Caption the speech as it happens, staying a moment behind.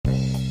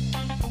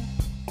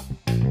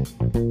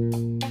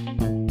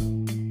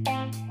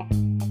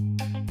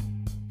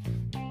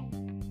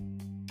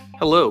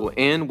Hello,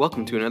 and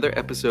welcome to another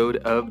episode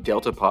of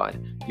Delta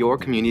Pod, your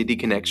community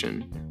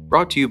connection,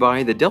 brought to you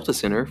by the Delta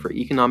Center for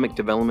Economic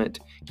Development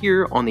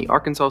here on the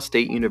Arkansas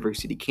State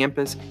University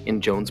campus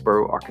in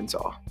Jonesboro,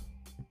 Arkansas.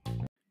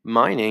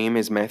 My name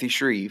is Matthew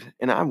Shreve,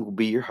 and I will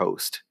be your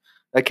host.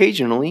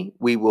 Occasionally,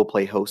 we will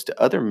play host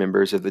to other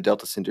members of the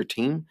Delta Center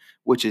team,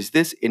 which is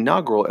this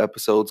inaugural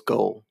episode's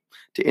goal,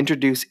 to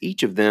introduce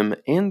each of them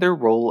and their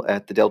role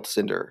at the Delta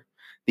Center.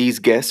 These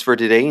guests for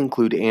today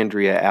include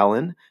Andrea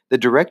Allen, the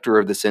director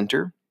of the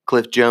center,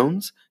 Cliff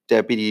Jones,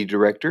 deputy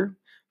director,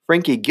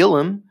 Frankie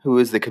Gillum, who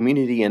is the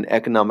Community and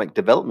Economic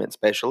Development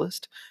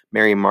Specialist,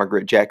 Mary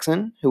Margaret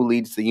Jackson, who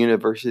leads the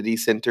University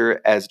Center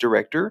as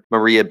director,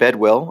 Maria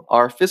Bedwell,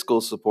 our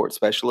Fiscal Support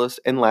Specialist,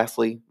 and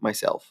lastly,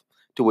 myself,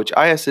 to which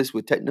I assist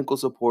with technical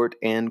support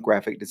and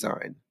graphic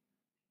design.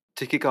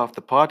 To kick off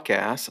the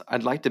podcast,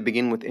 I'd like to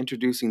begin with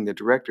introducing the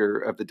director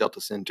of the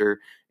Delta Center,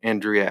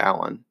 Andrea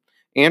Allen.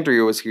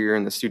 Andrea was here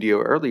in the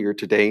studio earlier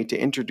today to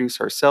introduce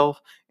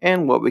herself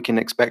and what we can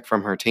expect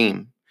from her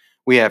team.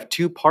 We have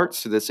two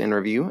parts to this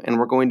interview, and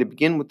we're going to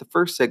begin with the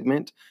first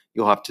segment.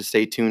 You'll have to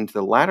stay tuned to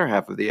the latter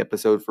half of the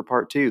episode for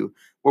part two,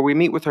 where we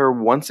meet with her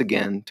once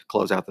again to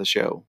close out the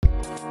show.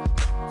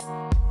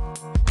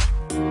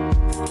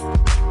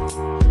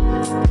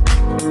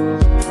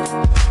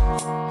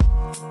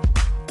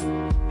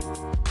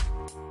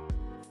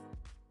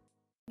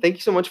 Thank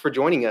you so much for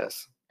joining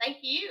us. Thank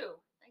you.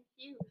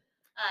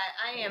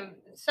 I am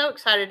so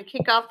excited to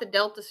kick off the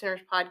Delta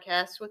Center's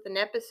podcast with an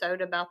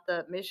episode about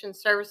the mission,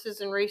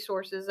 services, and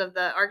resources of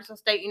the Arkansas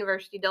State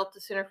University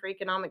Delta Center for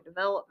Economic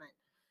Development.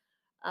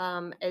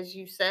 As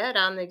you said,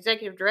 I'm the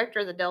executive director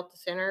of the Delta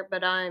Center,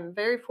 but I'm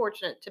very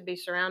fortunate to be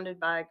surrounded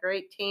by a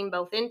great team,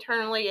 both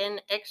internally and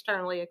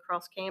externally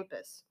across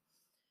campus.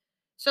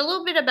 So a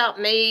little bit about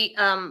me.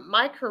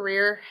 My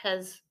career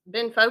has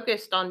been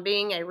focused on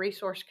being a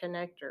resource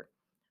connector.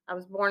 I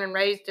was born and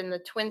raised in the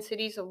Twin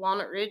Cities of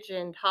Walnut Ridge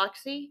and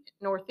Hoxie.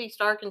 Northeast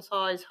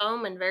Arkansas is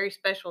home and very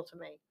special to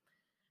me.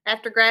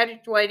 After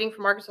graduating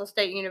from Arkansas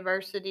State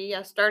University,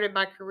 I started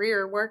my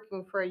career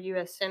working for a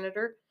U.S.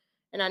 Senator,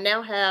 and I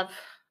now have,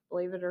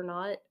 believe it or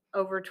not,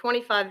 over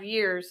 25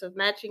 years of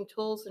matching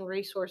tools and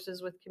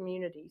resources with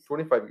communities.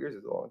 25 years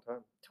is a long time.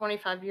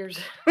 25 years.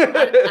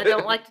 I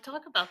don't like to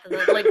talk about the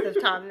length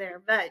of time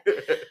there, but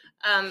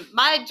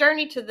my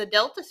journey to the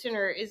Delta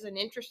Center is an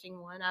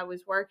interesting one. I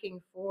was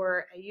working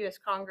for a U.S.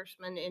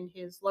 congressman in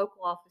his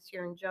local office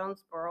here in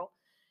Jonesboro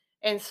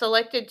and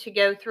selected to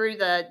go through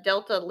the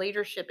Delta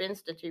Leadership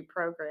Institute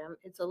program.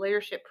 It's a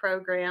leadership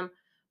program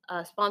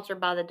sponsored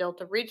by the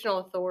Delta Regional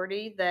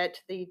Authority that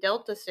the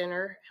Delta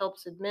Center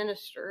helps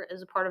administer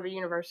as a part of a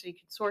university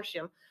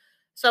consortium.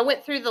 So I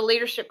went through the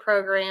leadership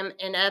program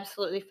and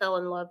absolutely fell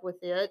in love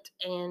with it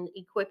and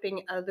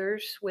equipping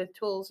others with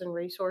tools and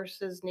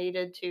resources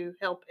needed to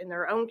help in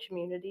their own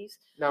communities.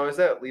 Now, is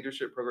that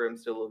leadership program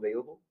still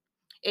available?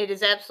 It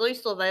is absolutely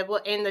still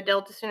available, and the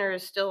Delta Center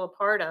is still a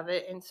part of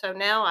it. And so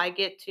now I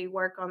get to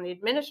work on the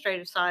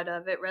administrative side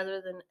of it rather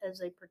than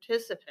as a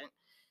participant.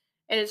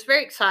 And it's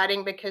very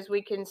exciting because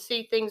we can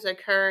see things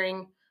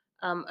occurring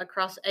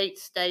across 8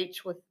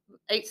 states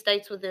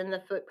within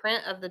the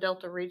footprint of the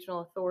Delta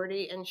Regional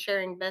Authority and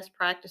sharing best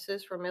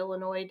practices from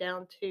Illinois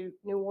down to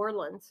New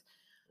Orleans.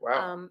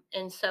 Wow.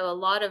 And so a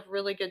lot of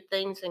really good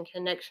things and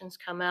connections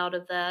come out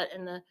of that.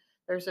 And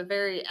there's a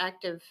very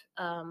active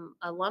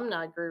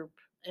alumni group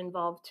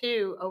involved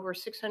too, over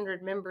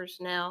 600 members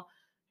now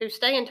who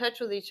stay in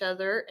touch with each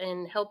other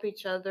and help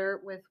each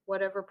other with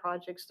whatever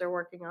projects they're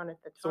working on at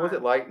the time. So what's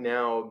it like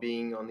now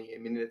being on the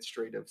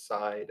administrative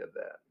side of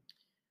that?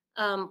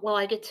 Well,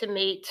 I get to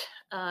meet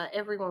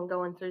everyone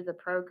going through the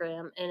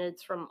program, and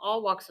it's from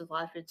all walks of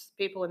life. It's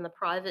people in the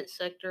private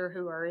sector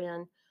who are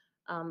in,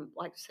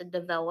 like I said,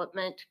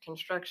 development,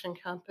 construction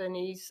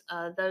companies,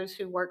 those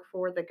who work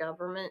for the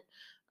government.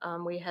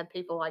 We have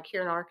people like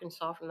here in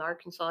Arkansas from the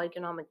Arkansas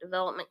Economic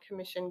Development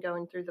Commission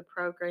going through the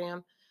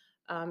program.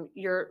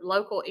 Your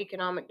local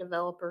economic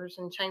developers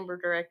and chamber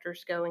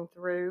directors going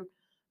through,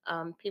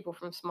 people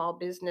from small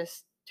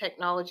business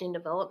technology and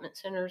development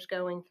centers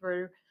going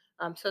through.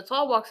 So it's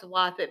all walks of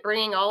life, but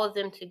bringing all of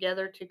them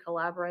together to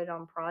collaborate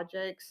on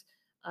projects,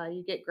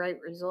 you get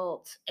great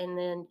results. And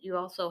then you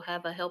also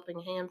have a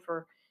helping hand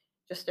for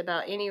just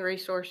about any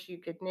resource you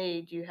could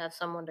need. You have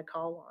someone to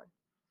call on.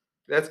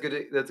 That's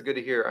good. That's good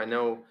to hear. I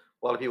know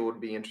a lot of people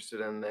would be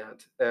interested in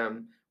that.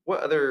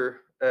 What other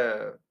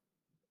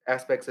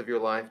aspects of your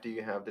life do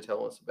you have to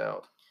tell us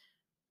about?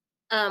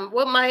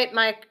 Well,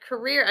 my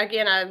career,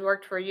 again, I've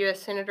worked for a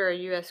U.S. Senator, a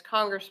U.S.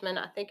 Congressman.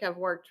 I think I've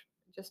worked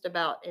just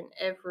about in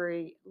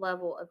every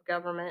level of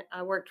government.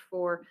 I worked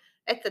for,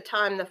 at the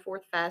time, the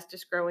fourth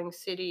fastest growing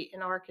city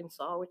in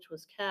Arkansas, which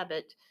was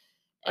Cabot.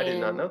 I did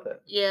not know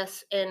that.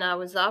 Yes, and I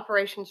was the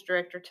operations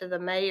director to the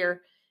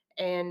mayor.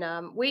 And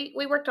we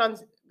worked on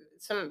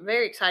some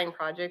very exciting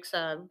projects.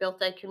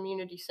 Built a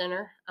community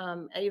center.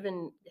 I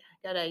even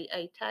got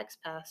a tax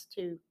pass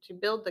to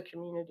build the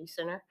community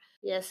center.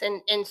 Yes,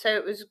 and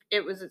so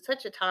it was at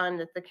such a time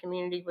that the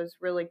community was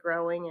really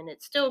growing, and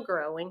it's still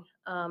growing.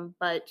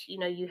 But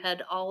you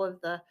had all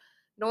of the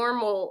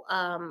normal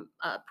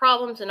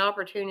problems and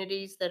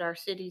opportunities that our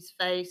cities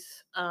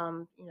face.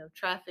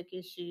 Traffic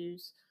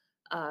issues,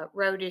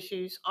 road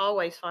issues,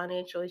 always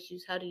financial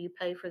issues. How do you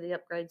pay for the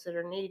upgrades that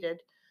are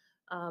needed?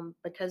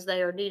 Because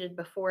they are needed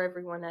before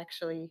everyone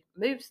actually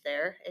moves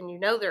there,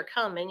 and they're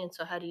coming. And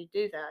so, how do you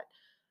do that?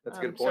 That's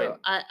a good So point.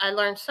 I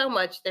learned so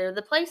much there.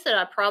 The place that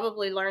I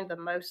probably learned the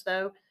most,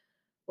 though,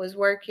 was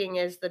working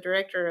as the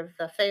director of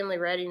the Family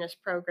Readiness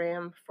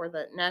Program for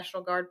the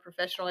National Guard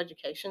Professional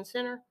Education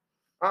Center.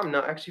 I'm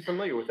not actually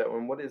familiar with that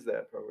one. What is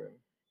that program?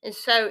 And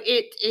so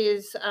it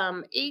is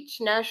each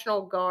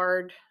National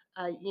Guard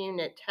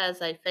unit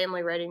has a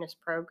family readiness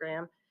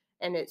program.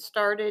 And it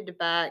started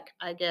back,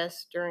 I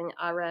guess, during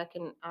Iraq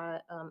and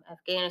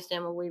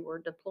Afghanistan when we were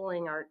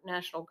deploying our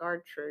National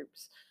Guard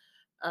troops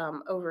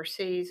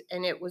overseas,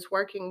 and it was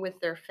working with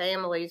their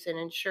families and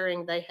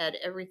ensuring they had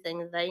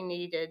everything they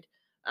needed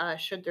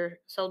should their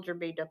soldier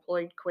be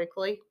deployed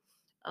quickly.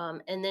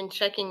 And then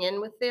checking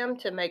in with them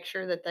to make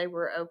sure that they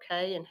were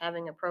okay and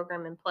having a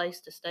program in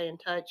place to stay in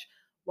touch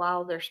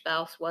while their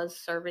spouse was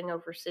serving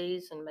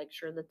overseas and make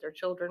sure that their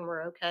children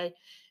were okay,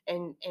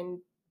 and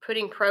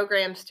putting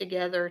programs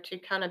together to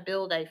kind of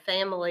build a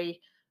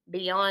family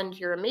beyond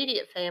your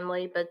immediate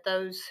family, but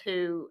those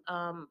whose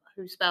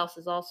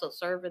spouses also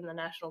serve in the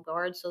National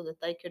Guard, so that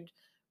they could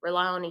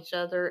rely on each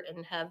other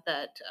and have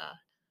that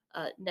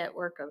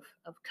network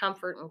of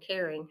comfort and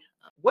caring.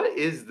 What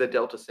is the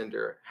Delta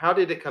Center? How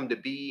did it come to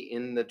be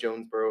in the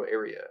Jonesboro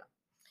area?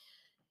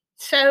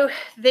 So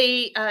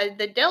the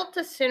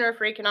Delta Center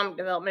for Economic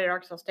Development at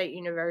Arkansas State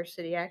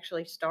University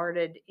actually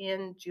started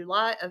in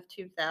July of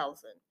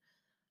 2000.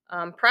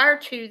 Prior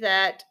to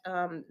that,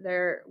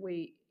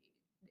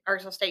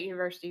 Arkansas State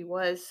University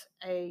was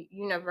a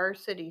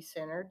university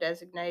center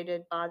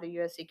designated by the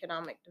U.S.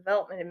 Economic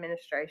Development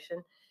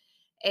Administration,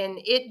 and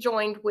it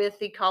joined with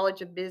the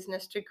College of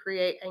Business to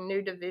create a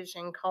new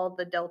division called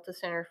the Delta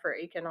Center for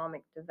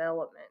Economic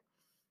Development.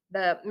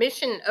 The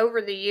mission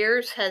over the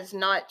years has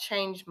not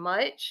changed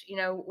much.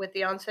 With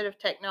the onset of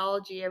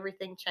technology,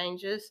 everything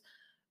changes.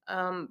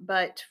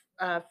 But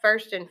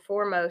first and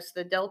foremost,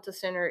 the Delta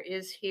Center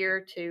is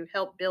here to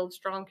help build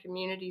strong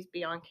communities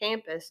beyond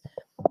campus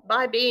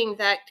by being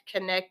that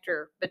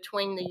connector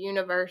between the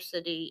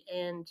university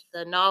and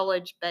the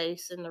knowledge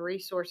base and the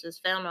resources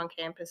found on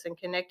campus, and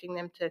connecting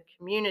them to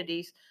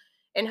communities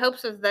in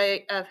hopes of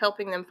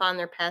helping them find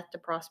their path to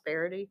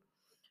prosperity.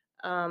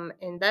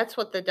 And that's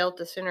what the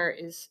Delta Center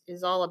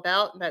is all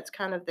about. And that's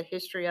kind of the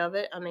history of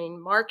it. I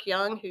mean, Mark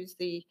Young, who's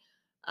the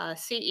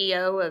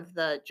CEO of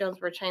the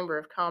Jonesboro Chamber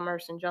of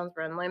Commerce and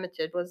Jonesboro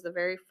Unlimited, was the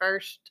very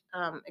first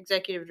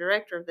executive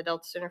director of the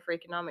Delta Center for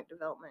Economic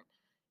Development.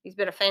 He's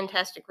been a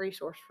fantastic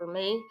resource for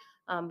me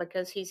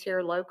because he's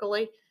here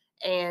locally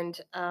and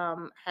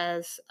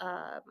has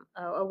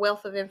a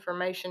wealth of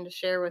information to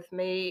share with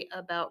me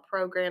about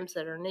programs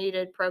that are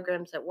needed,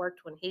 programs that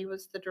worked when he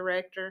was the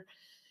director,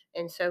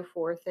 and so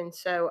forth. And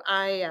so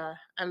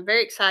I'm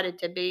very excited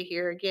to be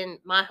here. Again,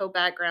 my whole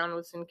background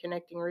was in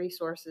connecting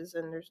resources,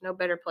 and there's no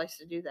better place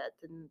to do that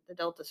than the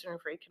Delta Center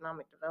for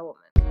Economic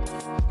Development.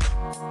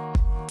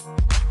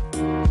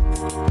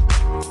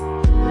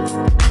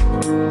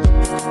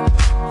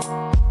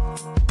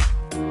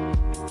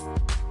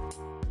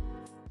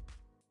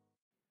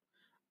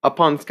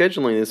 Upon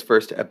scheduling this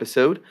first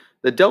episode,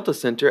 the Delta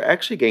Center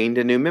actually gained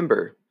a new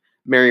member.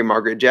 Mary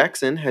Margaret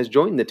Jackson has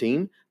joined the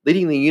team,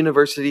 leading the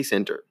University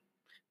Center.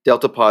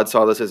 DeltaPod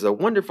saw this as a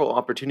wonderful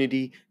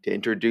opportunity to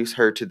introduce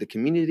her to the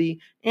community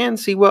and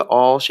see what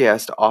all she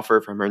has to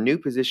offer from her new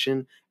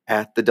position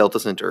at the Delta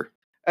Center.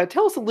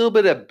 Tell us a little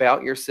bit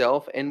about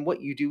yourself and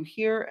what you do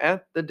here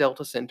at the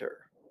Delta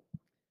Center.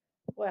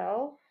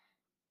 Well,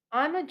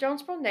 I'm a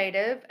Jonesboro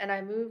native and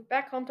I moved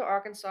back home to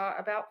Arkansas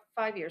about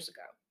 5 years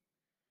ago.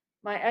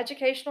 My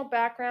educational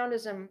background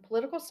is in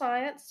political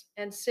science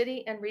and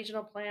city and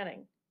regional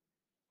planning.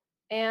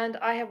 And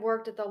I have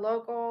worked at the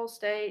local,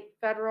 state,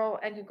 federal,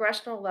 and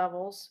congressional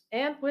levels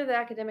and with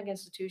academic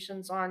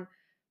institutions on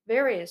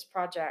various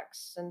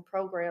projects and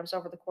programs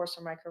over the course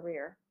of my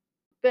career.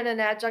 Been an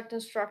adjunct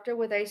instructor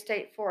with A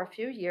State for a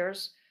few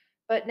years,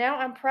 but now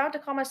I'm proud to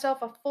call myself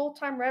a full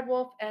time Red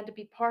Wolf and to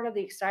be part of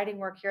the exciting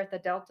work here at the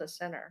Delta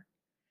Center.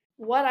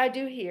 What I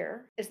do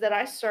here is that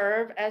I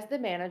serve as the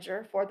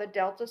manager for the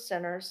Delta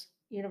Center's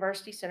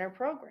University Center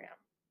program.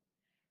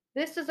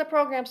 This is a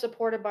program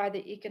supported by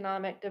the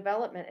Economic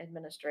Development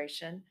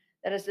Administration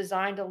that is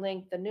designed to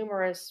link the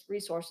numerous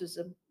resources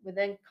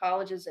within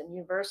colleges and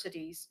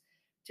universities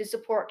to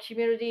support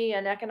community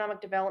and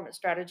economic development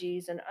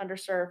strategies in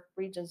underserved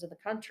regions of the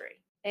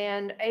country.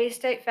 And A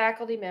State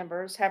faculty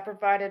members have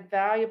provided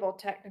valuable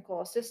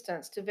technical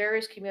assistance to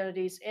various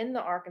communities in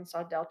the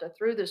Arkansas Delta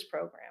through this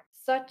program,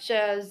 such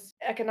as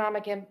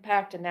economic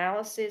impact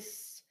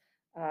analysis,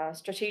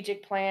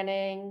 strategic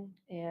planning,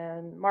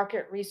 and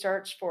market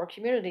research for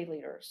community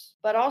leaders.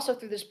 But also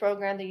through this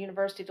program, the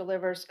university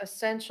delivers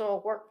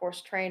essential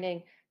workforce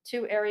training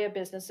to area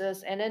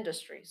businesses and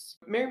industries.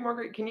 Mary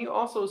Margaret, can you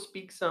also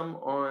speak some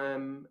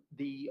on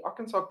the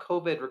Arkansas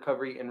COVID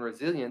Recovery and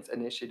Resilience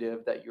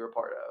Initiative that you're a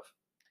part of?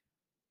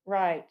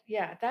 Right.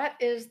 Yeah, that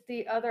is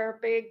the other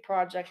big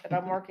project that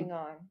I'm working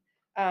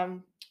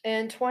on.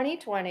 In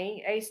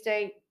 2020, A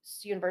State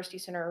University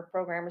Center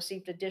program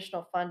received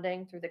additional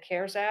funding through the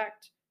CARES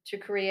Act to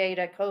create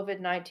a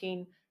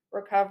COVID-19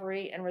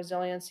 recovery and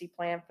resiliency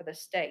plan for the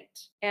state.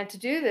 And to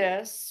do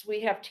this, we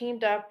have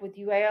teamed up with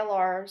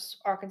UALR's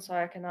Arkansas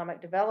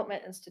Economic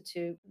Development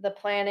Institute, the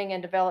planning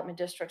and development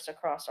districts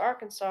across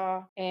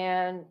Arkansas,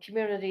 and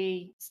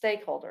community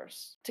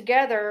stakeholders.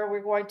 Together,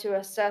 we're going to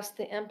assess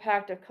the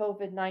impact of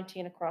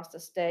COVID-19 across the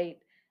state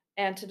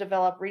and to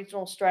develop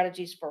regional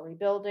strategies for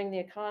rebuilding the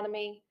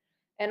economy.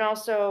 And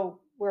also,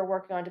 we're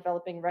working on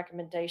developing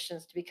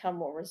recommendations to become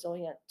more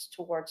resilient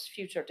towards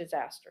future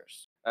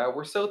disasters.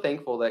 We're so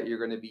thankful that you're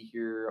going to be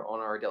here on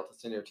our Delta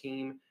Center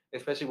team,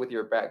 especially with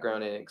your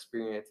background and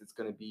experience. It's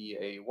going to be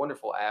a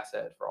wonderful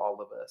asset for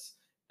all of us.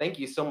 Thank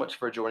you so much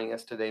for joining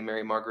us today,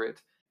 Mary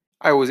Margaret.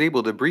 I was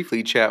able to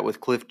briefly chat with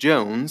Cliff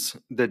Jones,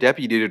 the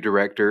deputy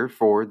director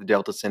for the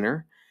Delta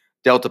Center.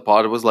 Delta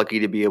Pod was lucky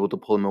to be able to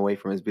pull him away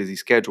from his busy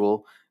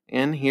schedule,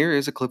 and here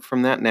is a clip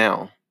from that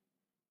now.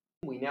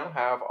 We now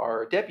have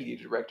our deputy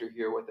director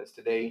here with us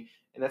today,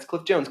 and that's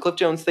Cliff Jones. Cliff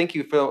Jones, thank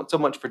you so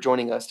much for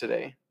joining us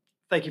today.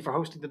 Thank you for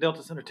hosting the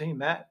Delta Center team,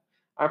 Matt.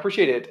 I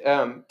appreciate it.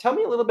 Tell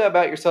me a little bit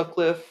about yourself,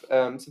 Cliff,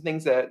 some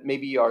things that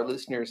maybe our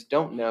listeners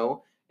don't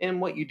know, and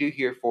what you do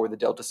here for the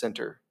Delta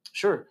Center.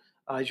 Sure.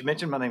 As you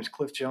mentioned, my name is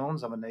Cliff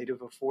Jones. I'm a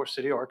native of Forest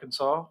City,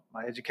 Arkansas.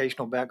 My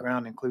educational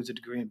background includes a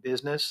degree in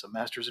business, a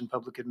master's in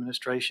public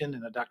administration,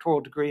 and a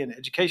doctoral degree in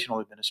educational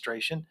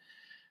administration.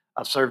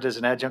 I've served as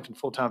an adjunct and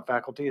full-time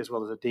faculty, as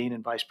well as a dean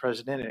and vice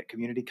president at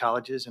community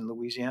colleges in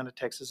Louisiana,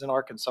 Texas, and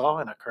Arkansas,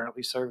 and I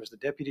currently serve as the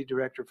deputy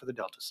director for the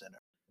Delta Center.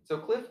 So,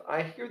 Cliff,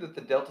 I hear that the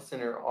Delta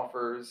Center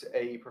offers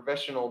a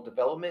professional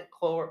development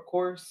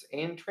course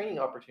and training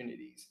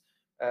opportunities.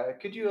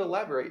 Could you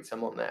elaborate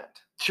some on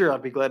that? Sure,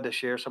 I'd be glad to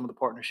share some of the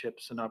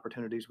partnerships and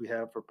opportunities we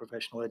have for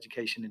professional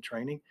education and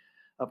training.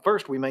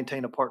 First, we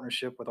maintain a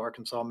partnership with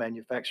Arkansas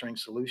Manufacturing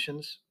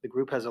Solutions. The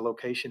group has a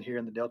location here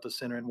in the Delta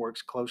Center and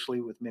works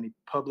closely with many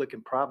public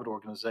and private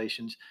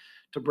organizations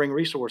to bring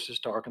resources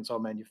to Arkansas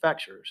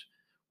manufacturers.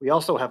 We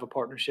also have a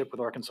partnership with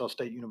Arkansas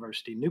State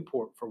University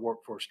Newport for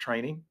workforce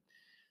training.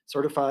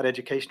 Certified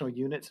educational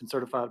units and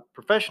certified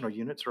professional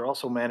units are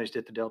also managed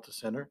at the Delta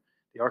Center.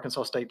 The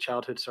Arkansas State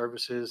Childhood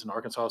Services and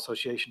Arkansas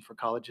Association for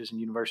Colleges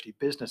and University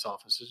Business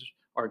Offices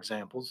are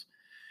examples.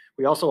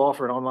 We also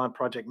offer an online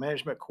project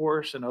management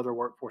course and other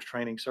workforce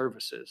training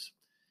services.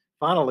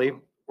 Finally,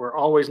 we're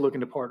always looking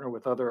to partner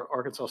with other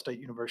Arkansas State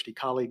University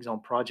colleagues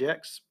on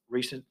projects.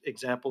 Recent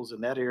examples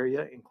in that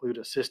area include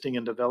assisting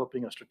in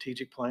developing a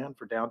strategic plan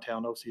for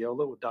downtown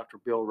Osceola with Dr.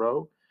 Bill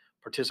Rowe,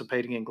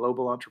 participating in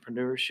global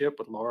entrepreneurship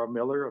with Laura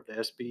Miller of the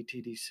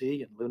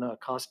SBTDC and Luna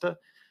Acosta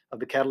of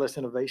the Catalyst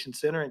Innovation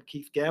Center, and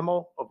Keith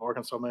Gamble of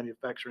Arkansas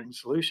Manufacturing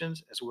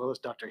Solutions, as well as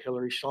Dr.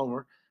 Hillary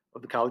Schlomer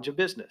of the College of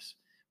Business.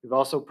 We've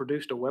also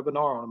produced a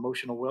webinar on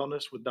emotional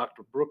wellness with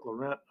Dr. Brooke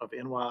Laurent of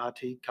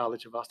NYIT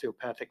College of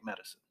Osteopathic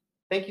Medicine.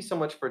 Thank you so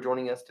much for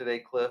joining us today,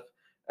 Cliff.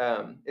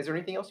 Is there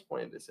anything else you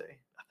wanted to say?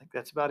 I think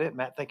that's about it,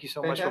 Matt. Thank you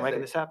so much for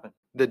making this happen.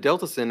 The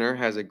Delta Center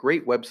has a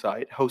great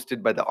website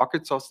hosted by the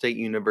Arkansas State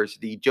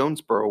University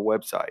Jonesboro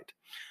website.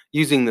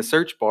 Using the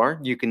search bar,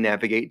 you can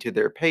navigate to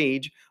their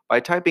page by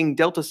typing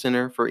Delta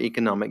Center for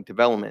Economic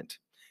Development.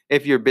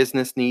 If your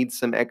business needs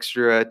some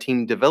extra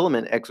team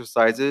development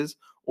exercises,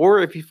 or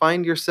if you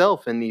find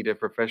yourself in need of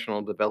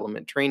professional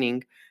development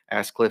training,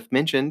 as Cliff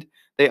mentioned,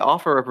 they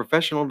offer a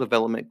professional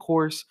development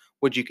course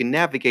which you can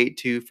navigate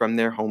to from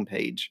their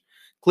homepage.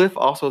 Cliff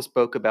also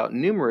spoke about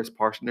numerous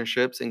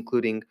partnerships,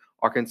 including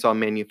Arkansas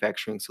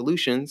Manufacturing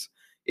Solutions.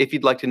 If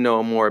you'd like to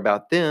know more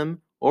about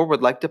them or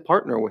would like to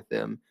partner with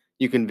them,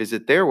 you can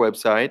visit their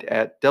website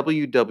at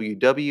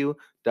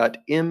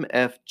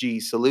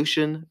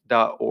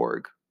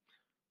www.mfgsolution.org.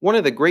 One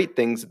of the great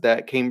things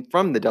that came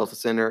from the Delta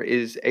Center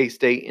is A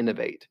State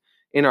Innovate.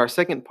 In our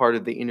second part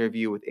of the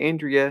interview with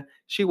Andrea,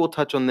 she will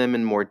touch on them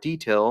in more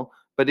detail,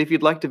 but if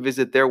you'd like to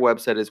visit their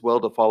website as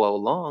well to follow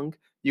along,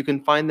 you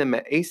can find them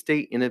at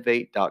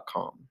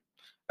astateinnovate.com.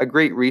 A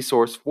great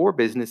resource for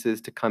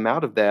businesses to come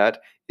out of that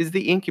is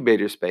the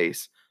Incubator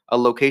Space, a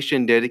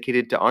location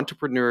dedicated to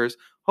entrepreneurs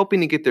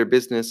hoping to get their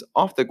business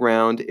off the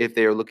ground if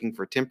they are looking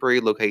for temporary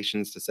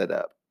locations to set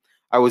up.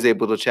 I was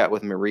able to chat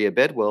with Maria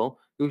Bedwell,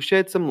 who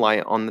shed some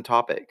light on the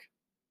topic.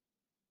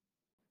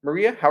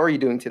 Maria, how are you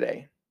doing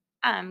today?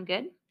 I'm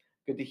good.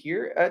 Good to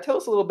hear. Tell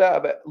us a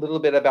little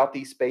bit about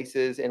these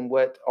spaces and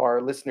what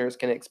our listeners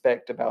can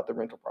expect about the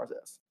rental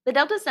process. The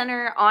Delta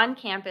Center on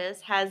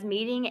campus has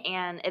meeting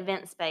and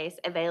event space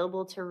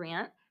available to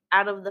rent.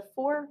 Out of the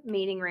 4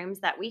 meeting rooms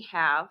that we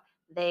have,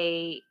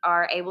 They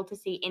are able to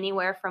see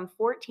anywhere from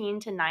 14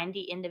 to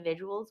 90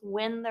 individuals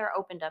when they're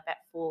opened up at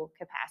full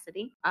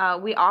capacity.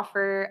 We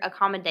offer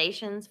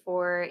accommodations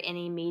for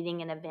any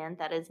meeting and event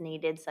that is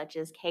needed, such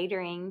as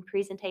catering,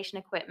 presentation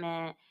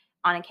equipment.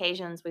 On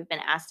occasions, we've been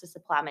asked to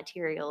supply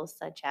materials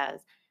such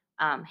as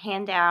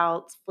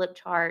handouts, flip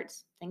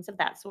charts, things of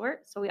that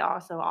sort. So we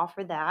also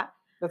offer that.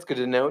 That's good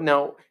to know.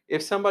 Now,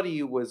 if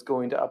somebody was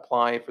going to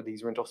apply for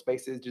these rental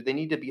spaces, do they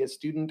need to be a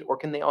student or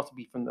can they also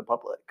be from the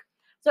public?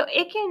 So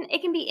it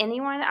can be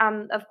anyone.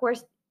 Of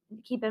course,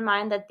 keep in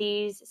mind that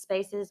these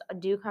spaces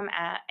do come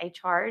at a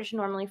charge.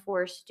 Normally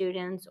for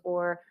students,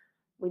 or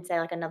we'd say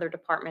like another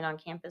department on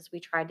campus, we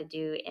try to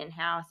do in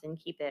house and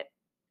keep it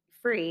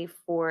free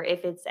for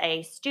if it's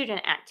a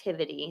student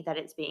activity that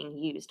it's being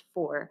used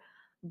for.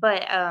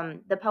 But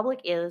the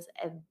public is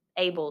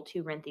able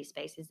to rent these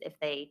spaces if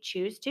they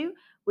choose to.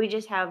 We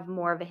just have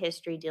more of a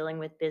history dealing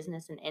with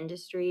business and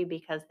industry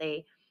because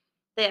they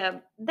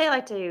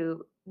like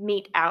to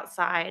meet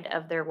outside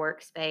of their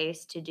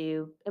workspace to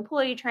do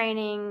employee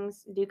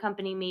trainings, do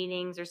company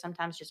meetings, or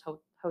sometimes just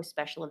host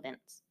special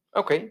events.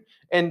 Okay.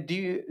 And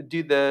do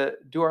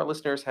our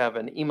listeners have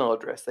an email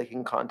address they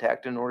can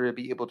contact in order to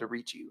be able to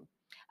reach you?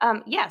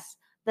 Yes,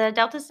 the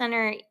Delta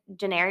Center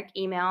generic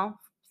email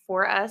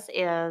for us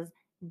is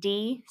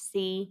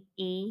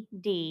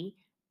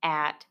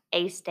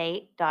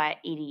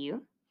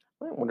dced@astate.edu.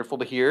 Well, wonderful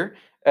to hear.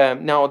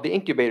 Now, the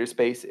incubator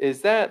space,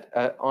 is that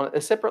on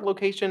a separate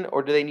location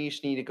or do they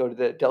each need to go to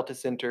the Delta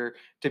Center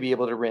to be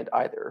able to rent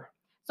either?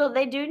 So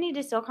they do need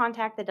to still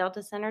contact the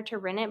Delta Center to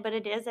rent it, but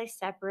it is a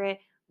separate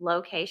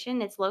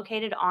location. It's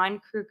located on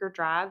Kruger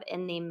Drive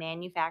in the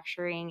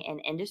manufacturing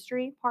and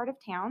industry part of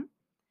town.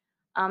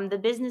 The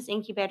business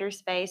incubator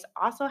space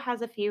also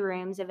has a few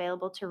rooms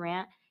available to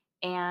rent,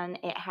 and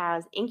it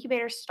has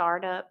incubator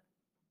startup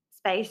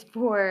space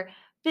for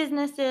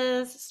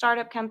businesses,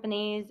 startup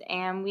companies,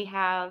 and we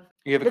have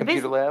You have a the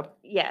computer lab?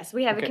 yes,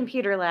 we have a Okay.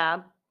 computer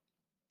lab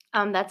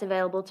that's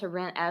available to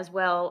rent as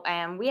well.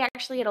 And we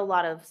actually get a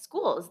lot of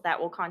schools that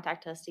will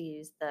contact us to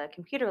use the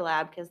computer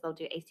lab because they'll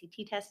do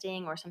ACT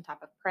testing or some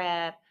type of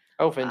prep.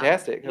 Oh,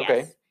 fantastic. Okay.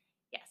 Yes,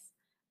 yes.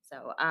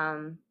 So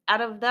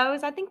out of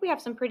those, I think we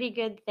have some pretty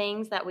good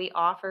things that we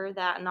offer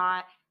that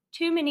not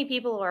too many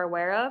people are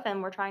aware of,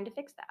 and we're trying to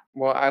fix that.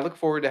 Well, I look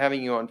forward to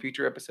having you on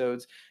future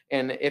episodes.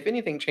 And if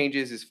anything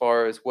changes as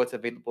far as what's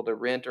available to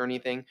rent or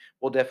anything,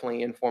 we'll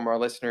definitely inform our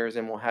listeners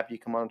and we'll have you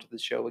come on to the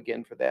show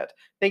again for that.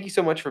 Thank you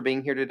so much for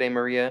being here today,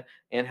 Maria,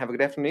 and have a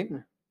good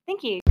afternoon.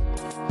 Thank you.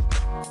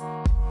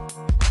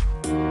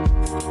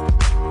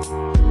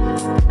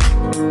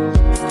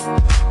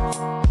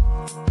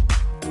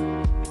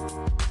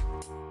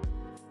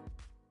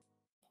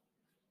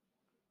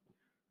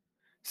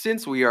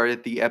 Since we are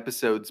at the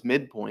episode's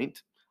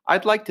midpoint,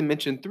 I'd like to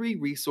mention 3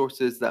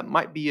 resources that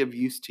might be of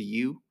use to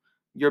you,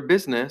 your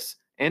business,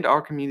 and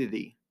our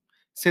community.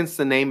 Since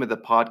the name of the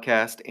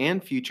podcast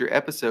and future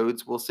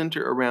episodes will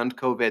center around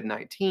COVID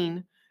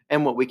 19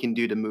 and what we can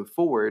do to move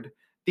forward,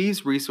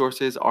 these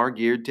resources are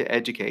geared to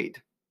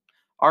educate.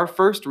 Our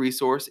first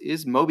resource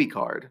is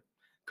MobiCard.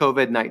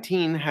 COVID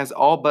 19 has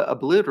all but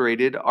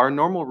obliterated our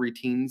normal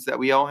routines that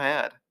we all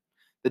had.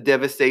 The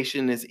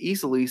devastation is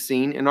easily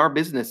seen in our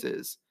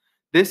businesses.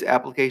 This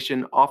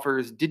application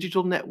offers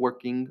digital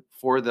networking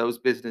for those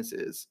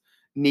businesses.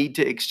 Need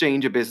to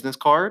exchange a business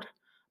card,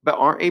 but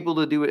aren't able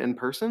to do it in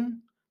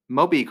person?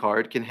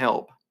 MobiCard can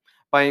help.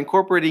 By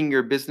incorporating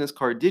your business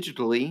card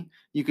digitally,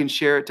 you can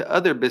share it to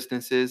other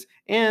businesses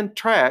and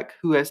track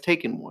who has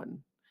taken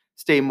one.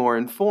 Stay more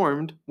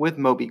informed with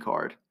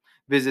MobiCard.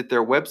 Visit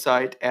their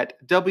website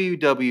at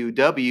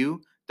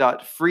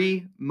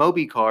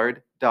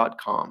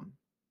www.freemobicard.com.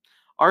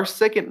 Our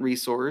second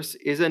resource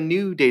is a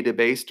new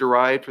database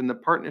derived from the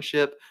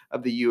partnership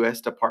of the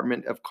U.S.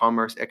 Department of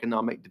Commerce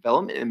Economic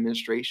Development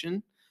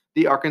Administration,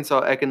 the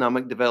Arkansas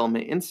Economic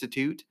Development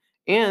Institute,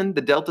 and the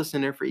Delta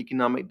Center for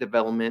Economic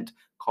Development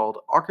called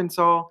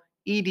Arkansas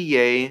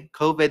EDA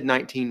COVID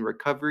 19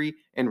 Recovery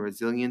and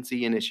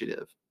Resiliency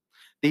Initiative.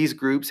 These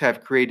groups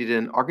have created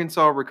an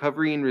Arkansas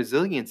Recovery and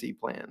Resiliency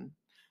Plan.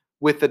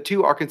 With the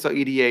 2 Arkansas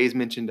EDAs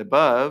mentioned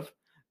above,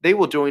 they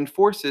will join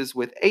forces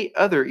with 8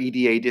 other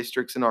EDA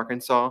districts in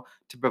Arkansas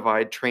to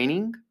provide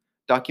training,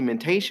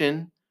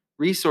 documentation,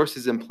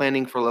 resources and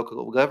planning for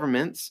local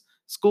governments,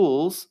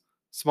 schools,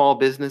 small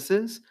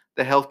businesses,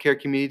 the healthcare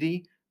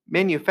community,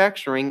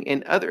 manufacturing,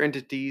 and other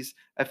entities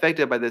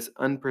affected by this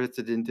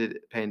unprecedented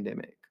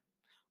pandemic.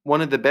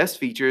 One of the best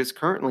features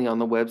currently on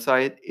the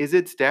website is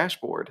its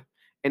dashboard,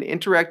 an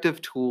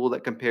interactive tool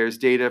that compares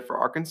data for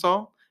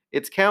Arkansas,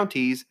 its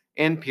counties,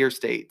 and peer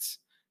states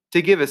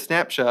to give a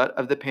snapshot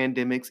of the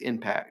pandemic's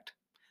impact.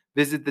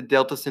 Visit the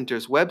Delta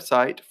Center's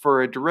website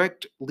for a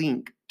direct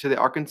link to the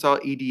Arkansas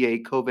EDA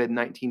COVID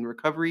 19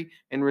 Recovery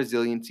and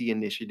Resiliency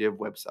Initiative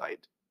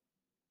website.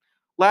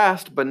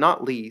 Last but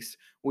not least,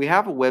 we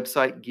have a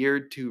website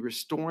geared to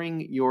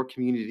restoring your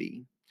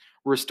community.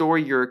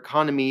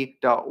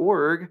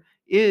 RestoreYourEconomy.org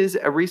is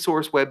a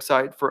resource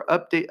website for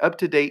up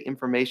to date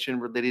information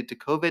related to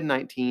COVID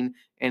 19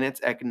 and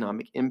its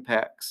economic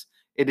impacts.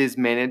 It is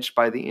managed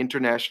by the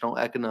International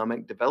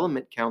Economic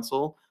Development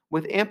Council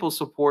with ample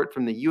support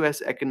from the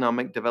U.S.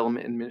 Economic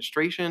Development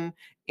Administration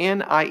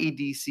and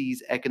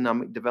IEDC's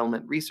Economic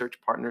Development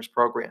Research Partners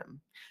Program.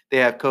 They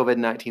have COVID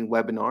 19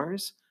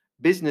 webinars,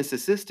 business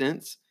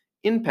assistance,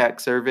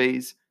 impact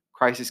surveys,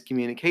 crisis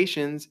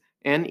communications,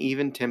 and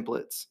even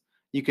templates.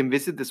 You can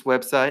visit this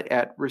website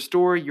at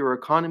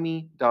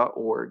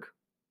restoreyoureconomy.org.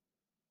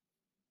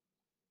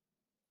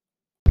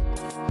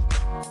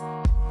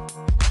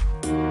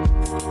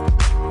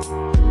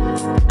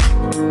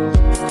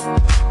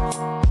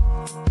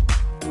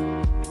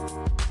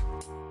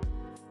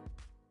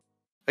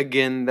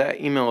 Again,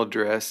 that email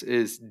address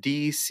is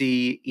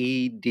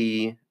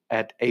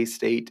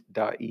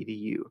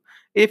dced@astate.edu.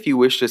 If you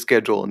wish to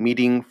schedule a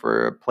meeting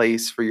for a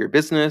place for your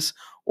business,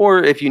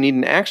 or if you need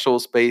an actual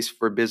space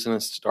for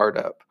business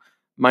startup.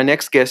 My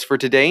next guest for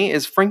today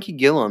is Frankie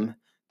Gillum,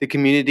 the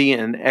Community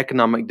and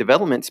Economic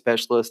Development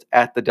Specialist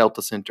at the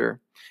Delta Center.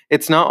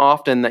 It's not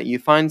often that you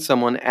find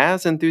someone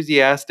as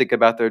enthusiastic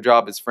about their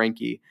job as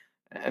Frankie.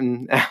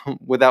 And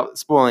without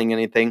spoiling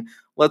anything,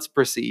 let's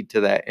proceed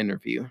to that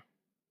interview.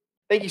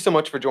 Thank you so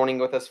much for joining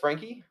with us,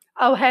 Frankie.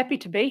 Oh, happy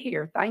to be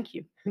here. Thank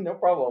you. No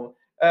problem.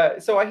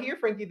 So I hear,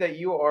 Frankie, that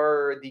you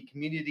are the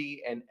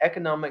Community and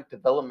Economic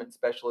Development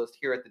Specialist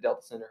here at the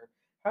Delta Center.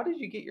 How did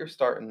you get your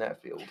start in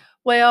that field?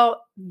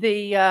 Well,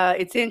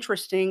 it's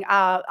interesting.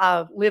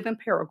 I live in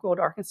Paragould,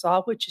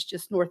 Arkansas, which is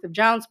just north of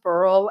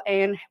Jonesboro,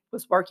 and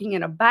was working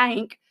in a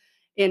bank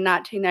in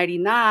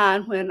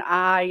 1989 when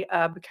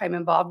I became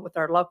involved with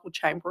our local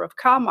Chamber of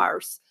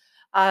Commerce.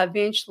 I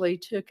eventually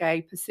took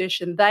a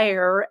position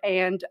there,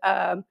 and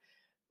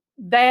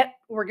that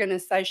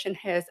organization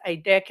has a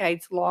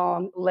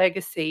decades-long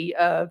legacy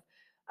of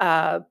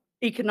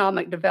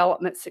economic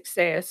development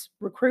success,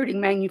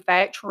 recruiting,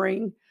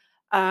 manufacturing,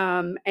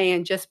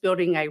 and just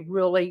building a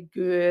really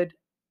good,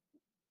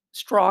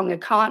 strong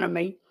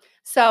economy.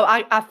 So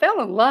I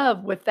fell in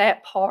love with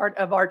that part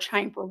of our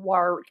chamber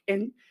work.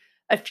 And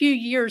a few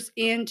years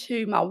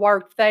into my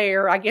work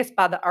there, I guess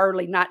by the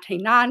early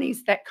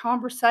 1990s, that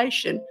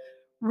conversation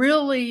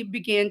really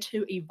began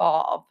to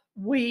evolve.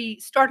 We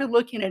started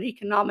looking at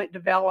economic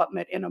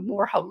development in a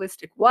more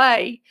holistic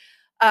way,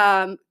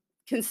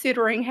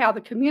 considering how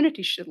the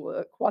community should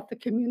look, what the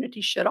community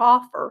should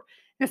offer.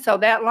 And so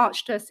that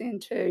launched us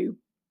into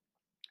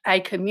a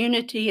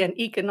community and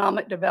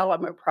economic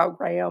development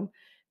program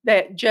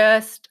that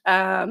just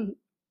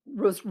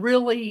was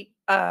really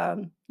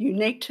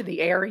unique to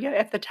the area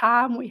at the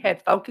time. We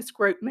had focus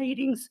group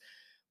meetings.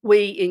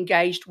 We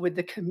engaged with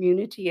the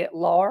community at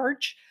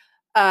large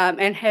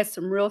and had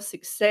some real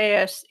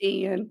success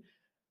in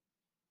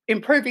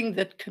improving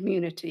the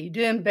community,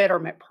 doing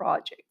betterment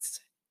projects.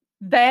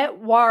 That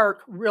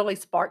work really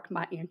sparked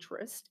my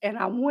interest, and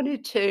I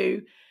wanted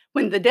to,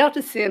 when the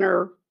Delta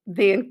Center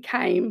then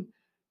came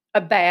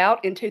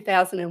about in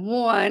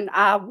 2001,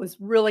 I was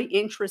really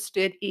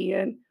interested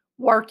in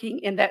working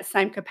in that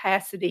same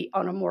capacity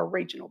on a more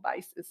regional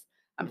basis.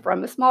 I'm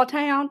from a small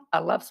town. I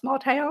love small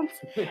towns.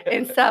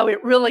 And so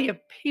it really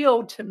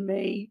appealed to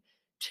me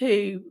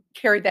to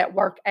carry that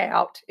work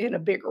out in a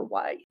bigger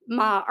way.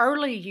 My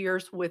early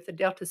years with the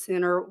Delta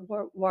Center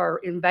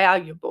were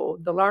invaluable.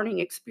 The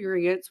learning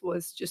experience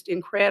was just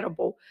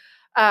incredible.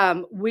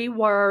 We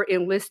were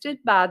enlisted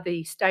by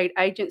the state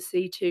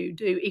agency to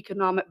do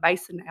economic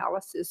base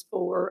analysis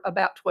for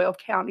about 12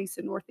 counties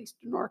in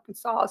northeastern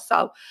Arkansas.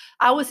 So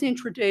I was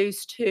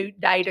introduced to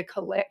data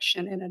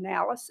collection and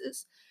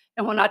analysis.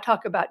 And when I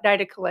talk about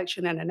data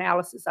collection and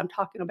analysis, I'm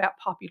talking about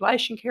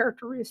population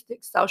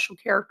characteristics, social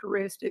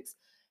characteristics,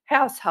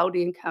 household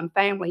income,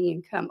 family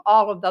income,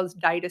 all of those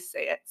data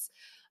sets.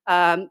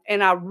 And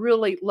I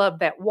really love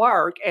that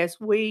work as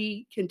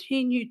we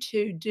continue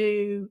to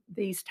do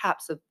these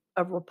types of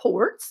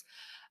reports.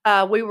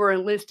 We were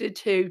enlisted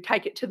to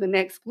take it to the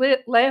next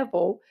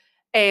level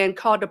and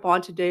called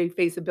upon to do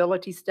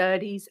feasibility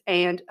studies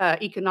and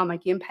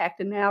economic impact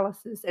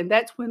analysis. And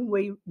that's when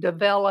we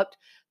developed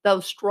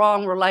those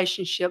strong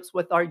relationships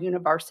with our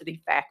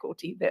university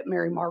faculty that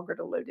Mary Margaret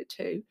alluded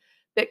to,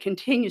 that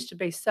continues to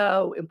be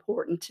so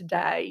important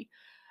today.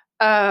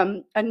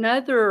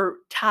 Another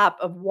type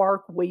of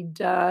work we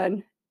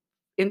done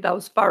in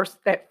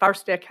that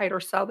first decade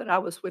or so that I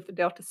was with the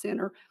Delta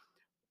Center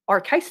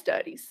are case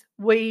studies.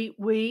 We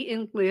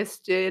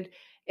enlisted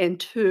and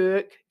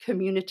took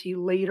community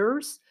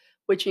leaders,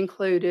 which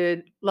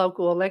included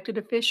local elected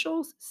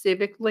officials,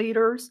 civic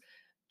leaders,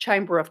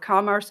 Chamber of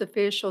Commerce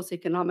officials,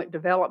 economic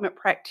development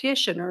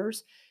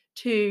practitioners,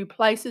 to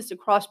places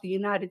across the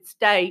United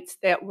States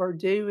that were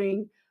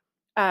doing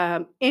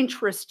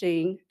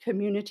interesting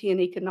community and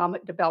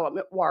economic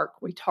development work.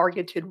 We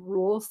targeted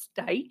rural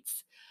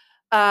states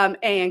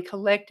and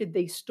collected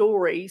these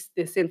stories,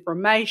 this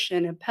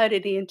information, and put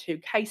it into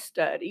case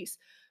studies,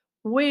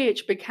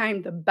 which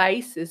became the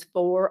basis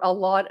for a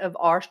lot of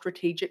our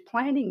strategic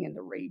planning in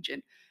the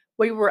region.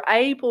 We were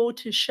able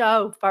to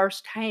show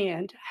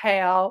firsthand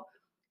how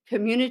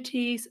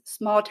communities,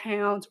 small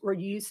towns were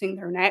using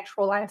their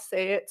natural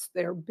assets,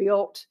 their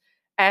built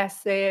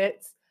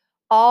assets,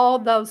 all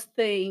those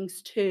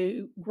things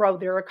to grow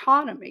their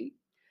economy.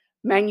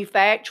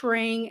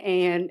 Manufacturing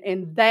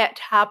and that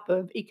type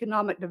of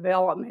economic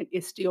development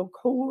is still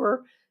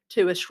core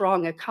to a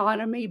strong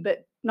economy,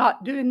 but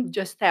not doing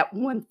just that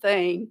one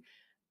thing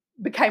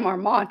became our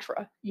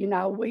mantra.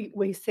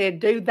 We said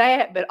do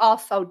that, but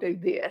also do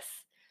this.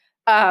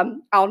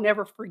 I'll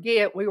never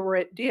forget, we were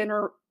at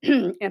dinner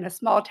in a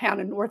small town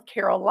in North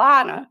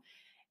Carolina,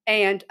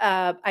 and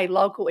a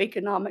local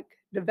economic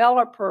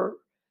developer.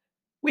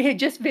 We had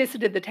just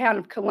visited the town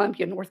of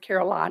Columbia, North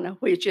Carolina,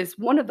 which is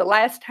one of the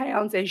last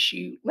towns as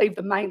you leave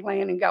the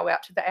mainland and go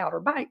out to the Outer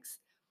Banks.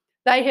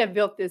 They have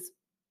built this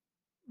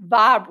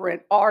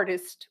vibrant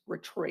artist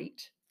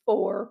retreat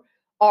for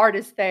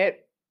artists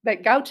that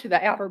go to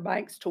the Outer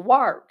Banks to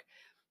work.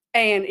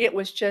 And it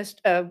was just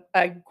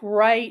a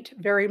great,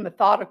 very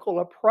methodical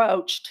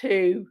approach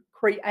to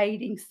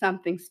creating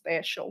something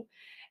special.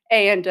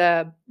 And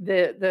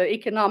the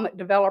economic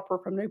developer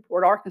from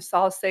Newport,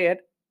 Arkansas said,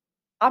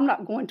 I'm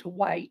not going to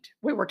wait.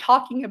 We were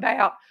talking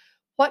about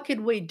what could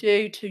we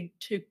do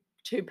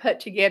to put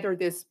together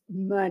this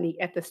money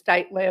at the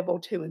state level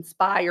to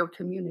inspire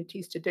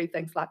communities to do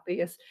things like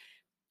this.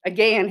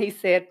 Again, he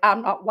said,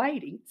 I'm not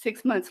waiting.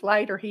 6 months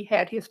later, he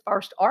had his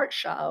first art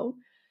show.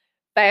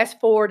 Fast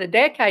forward a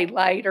decade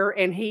later,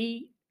 and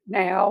he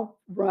now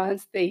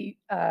runs the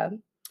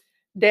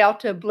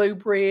Delta Blue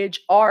Bridge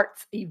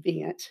Arts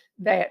event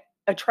that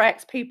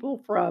attracts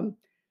people from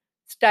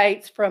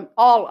states from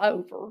all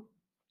over.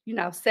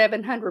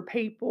 700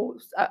 people,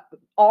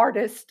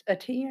 artists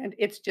attend.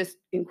 It's just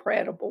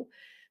incredible.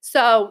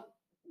 So,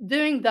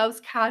 doing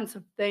those kinds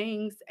of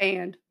things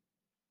and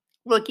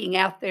looking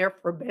out there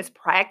for best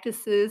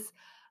practices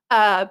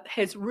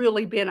has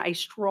really been a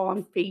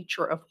strong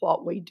feature of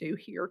what we do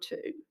here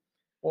too.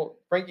 Well,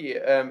 Frankie,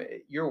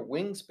 your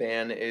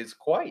wingspan is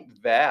quite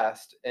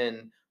vast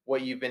in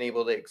what you've been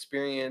able to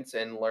experience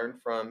and learn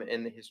from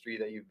in the history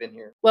that you've been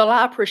here. Well,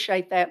 I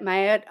appreciate that,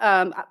 Matt.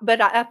 But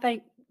I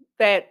think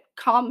that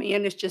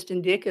comment is just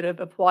indicative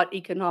of what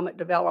economic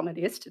development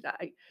is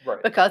today,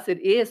 Right. because it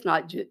is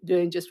not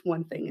doing just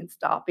one thing and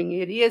stopping.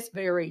 It is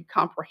very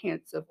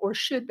comprehensive, or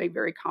should be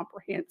very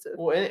comprehensive.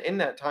 Well, in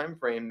that time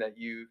frame that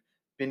you've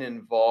been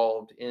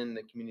involved in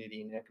the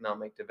community and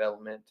economic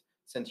development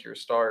since your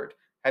start,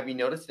 have you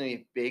noticed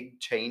any big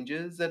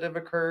changes that have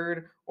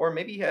occurred, or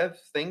maybe have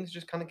things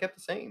just kind of kept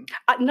the same?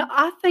 No,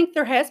 I think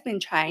there has been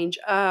change.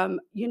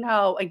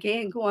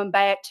 Again, going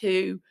back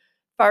to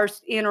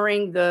first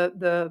entering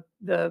the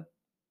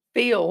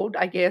field,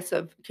 I guess,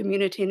 of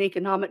community and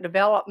economic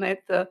development,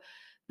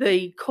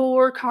 the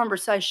core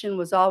conversation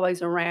was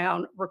always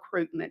around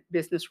recruitment,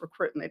 business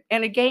recruitment.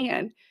 And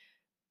again,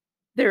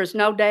 there's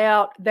no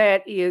doubt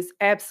that is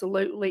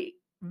absolutely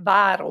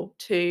vital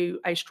to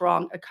a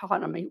strong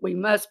economy. We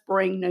must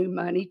bring new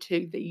money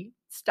to the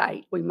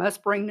state. We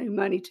must bring new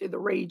money to the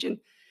region,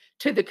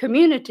 to the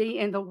community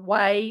in the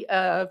way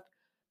of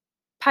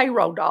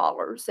payroll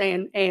dollars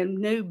and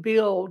new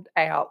build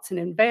outs and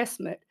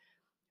investment.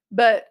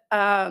 But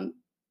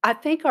I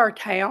think our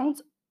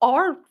towns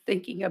are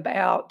thinking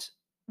about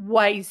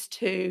ways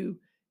to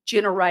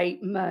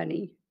generate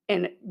money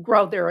and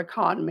grow their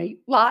economy,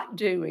 like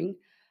doing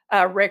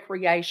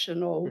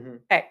recreational Hmm.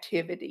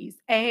 activities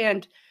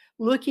and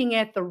looking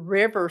at the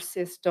river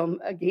system.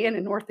 Again,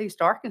 in Northeast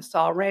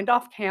Arkansas,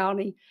 Randolph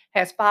County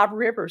has 5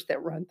 rivers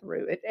that run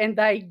through it, and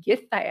they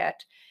get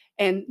that.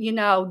 And,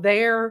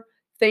 they're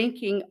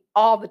thinking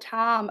all the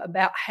time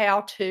about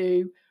how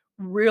to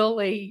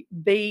really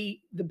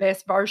be the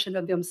best version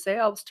of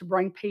themselves to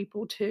bring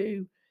people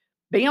to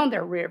be on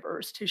their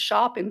rivers, to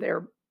shop in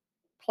their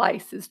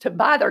places, to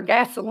buy their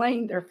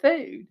gasoline, their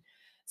food.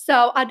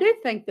 So I do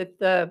think that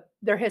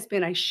there has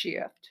been a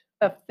shift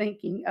of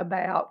thinking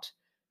about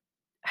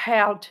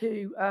how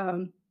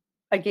to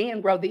again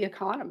grow the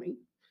economy.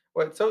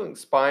 Well, it's so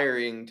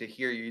inspiring to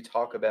hear you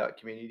talk about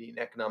community and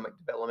economic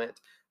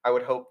development. I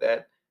would hope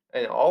that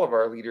all of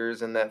our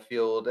leaders in that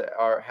field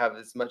have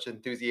as much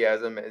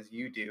enthusiasm as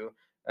you do.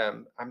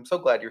 I'm so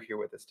glad you're here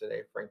with us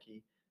today,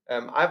 Frankie.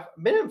 I've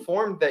been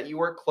informed that you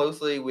work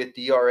closely with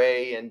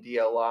DRA and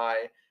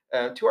DLI.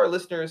 To our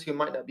listeners who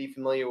might not be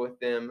familiar with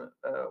them,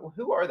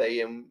 who are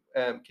they, and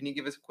can you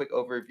give us a quick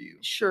overview?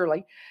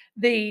 Surely,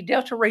 the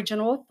Delta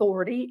Regional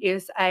Authority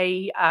is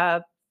a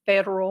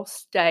federal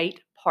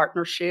state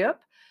partnership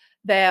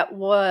that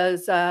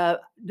was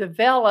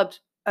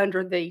developed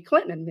under the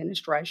Clinton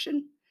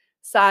administration,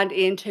 signed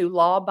into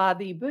law by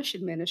the Bush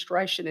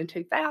administration in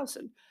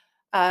 2000.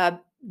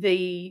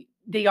 The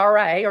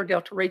DRA, or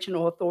Delta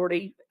Regional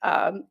Authority,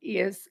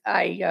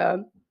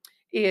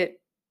 it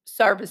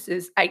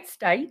services 8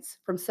 states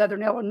from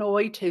southern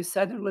Illinois to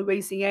southern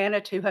Louisiana,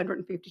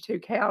 252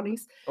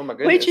 counties, Oh my which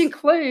goodness.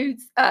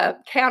 includes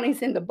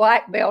counties in the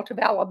Black Belt of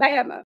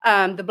Alabama.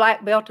 The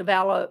Black Belt of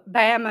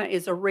Alabama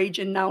is a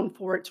region known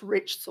for its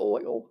rich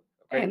soil,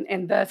 Okay.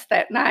 and thus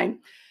that name.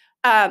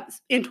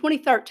 In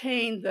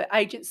 2013, the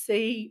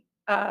agency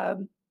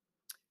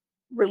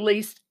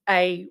released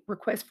a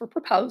request for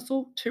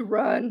proposal to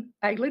run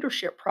a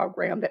leadership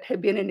program that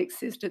had been in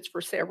existence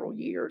for several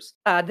years.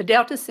 The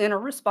Delta Center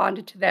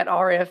responded to that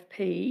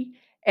RFP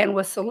and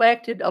was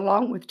selected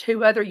along with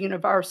 2 other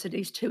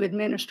universities to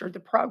administer the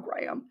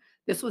program.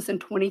 This was in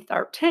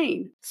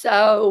 2013.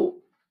 So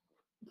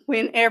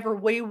whenever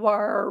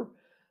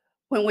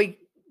when we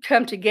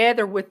come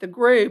together with the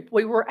group,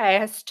 we were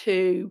asked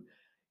to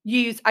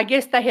I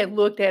guess they had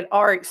looked at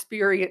our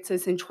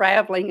experiences in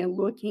traveling and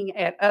looking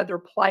at other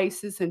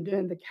places and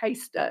doing the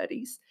case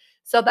studies.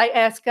 So they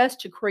asked us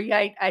to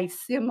create a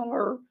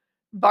similar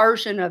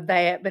version of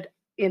that, but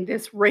in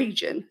this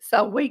region.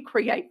 So we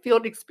create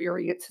field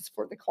experiences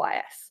for the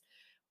class.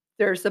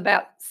 There's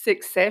about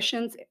 6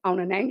 sessions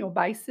on an annual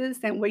basis,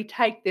 and we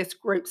take this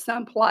group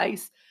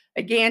someplace,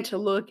 again, to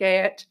look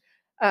at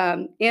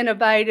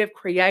innovative,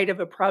 creative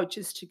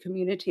approaches to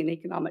community and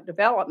economic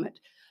development.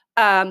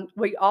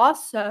 We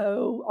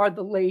also are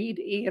the lead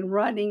in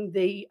running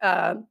the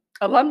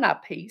alumni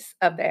piece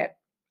of that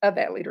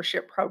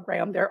leadership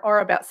program. There are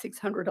about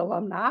 600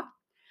 alumni.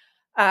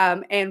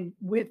 And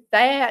with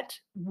that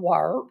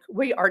work,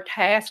 we are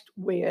tasked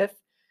with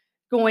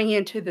going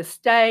into the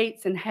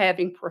states and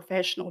having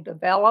professional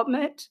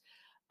development,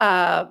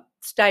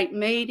 state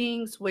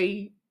meetings.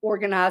 We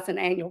organize an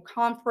annual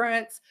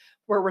conference.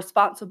 We're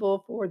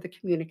responsible for the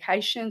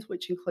communications,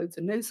 which includes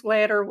a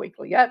newsletter,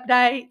 weekly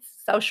updates,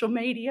 social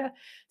media.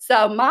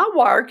 So my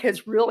work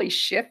has really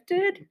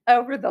shifted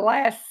over the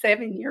last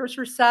 7 years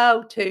or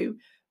so to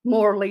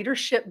more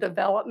leadership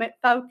development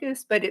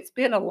focus, but it's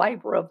been a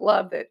labor of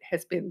love that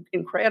has been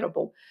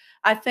incredible.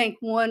 I think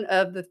one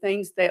of the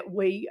things that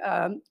we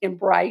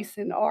embrace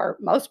and are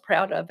most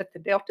proud of at the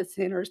Delta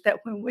Center is that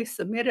when we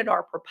submitted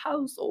our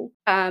proposal,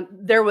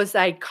 there was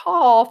a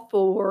call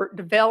for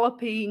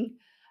developing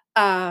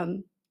a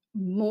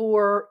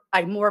more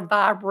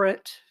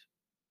vibrant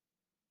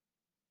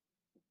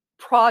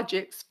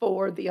projects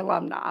for the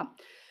alumni.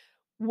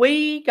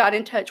 We got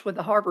in touch with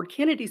the Harvard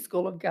Kennedy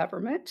School of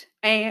Government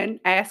and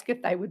asked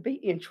if they would be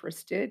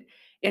interested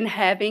in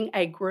having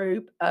a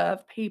group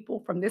of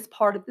people from this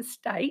part of the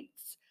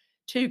states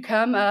to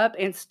come up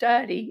and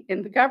study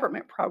in the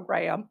government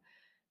program.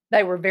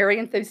 They were very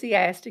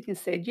enthusiastic and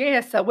said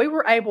yes. So we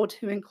were able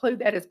to include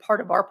that as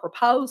part of our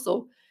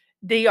proposal.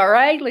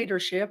 DRA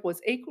leadership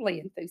was equally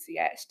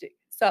enthusiastic.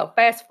 So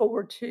fast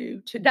forward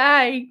to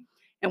today,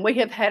 and we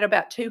have had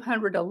about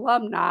 200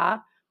 alumni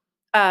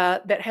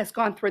that has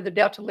gone through the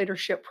Delta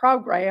Leadership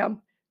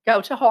Program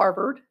go to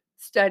Harvard,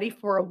 study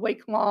for a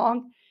week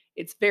long.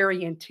 It's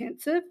very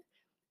intensive.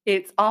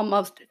 It's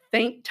almost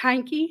think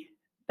tanky.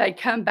 They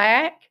come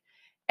back,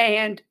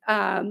 and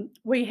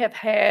we have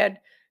had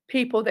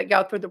people that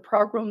go through the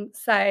program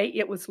say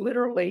it was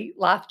literally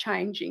life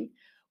changing.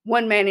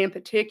 One man in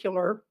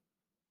particular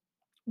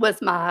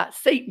was my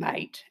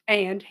seatmate,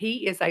 and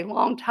he is a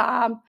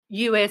longtime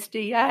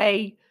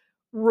USDA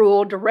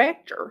rural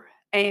director.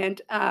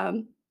 And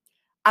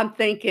I'm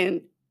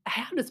thinking,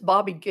 how does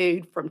Bobby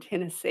Good from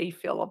Tennessee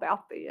feel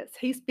about this?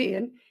 He's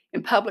been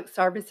in public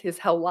service his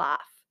whole life.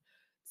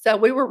 So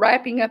we were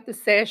wrapping up the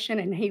session,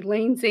 and he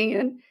leans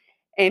in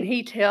and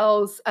he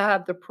tells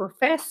the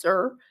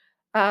professor,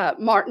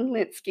 Martin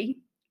Linsky,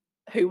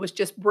 who was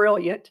just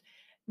brilliant,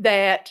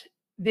 that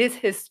this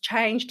has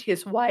changed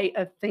his way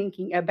of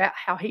thinking about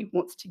how he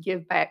wants to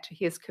give back to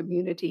his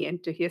community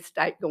and to his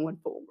state going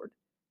forward.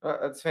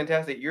 That's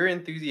fantastic. Your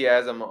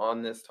enthusiasm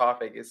on this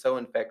topic is so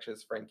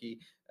infectious, Frankie.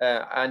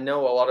 I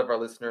know a lot of our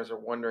listeners are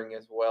wondering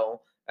as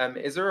well.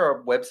 Is there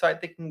a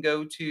website they can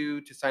go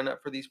to sign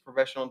up for these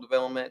professional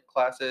development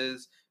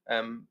classes?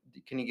 Can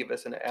you give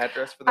us an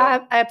address for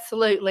that?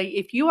 Absolutely.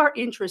 If you are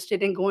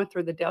interested in going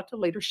through the Delta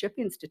Leadership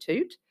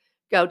Institute,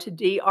 go to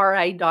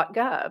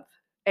dra.gov.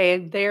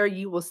 And there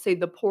you will see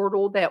the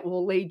portal that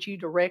will lead you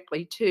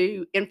directly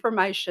to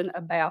information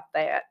about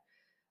that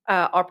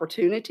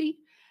opportunity.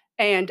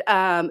 And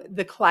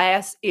the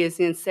class is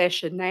in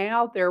session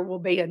now. There will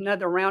be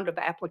another round of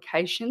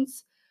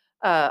applications,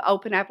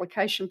 open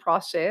application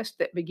process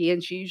that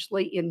begins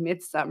usually in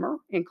midsummer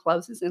and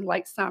closes in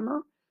late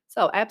summer.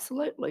 So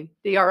absolutely,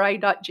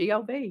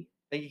 dra.gov.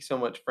 Thank you so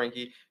much,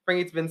 Frankie.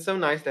 Frankie, it's been so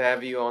nice to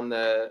have you on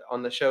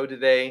the show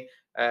today.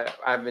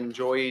 I've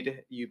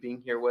enjoyed you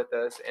being here with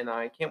us, and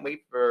I can't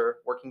wait for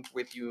working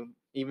with you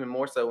even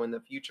more so in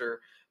the future.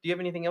 Do you have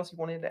anything else you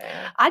wanted to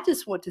add? I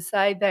just want to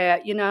say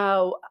that,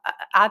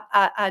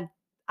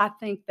 I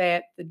think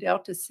that the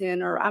Delta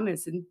Center, I'm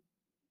as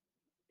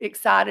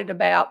excited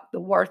about the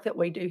work that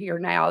we do here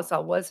now as I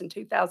was in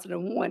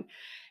 2001.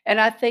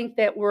 And I think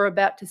that we're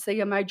about to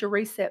see a major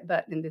reset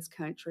button in this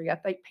country. I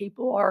think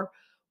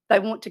they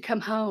want to come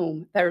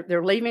home.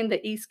 They're leaving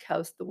the East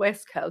Coast, the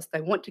West Coast.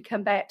 They want to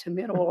come back to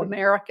Middle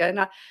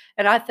America,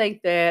 and I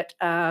think that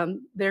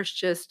there's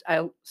just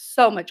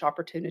so much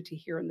opportunity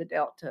here in the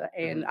Delta,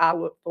 and I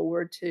look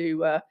forward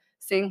to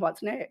seeing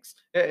what's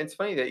next. Yeah, it's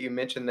funny that you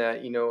mentioned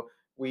that,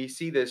 we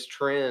see this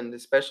trend,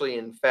 especially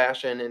in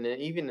fashion and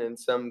even in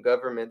some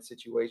government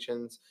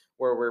situations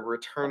where we're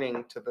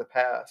returning to the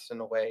past in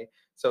a way.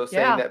 So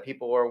saying Yeah. that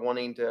people are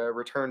wanting to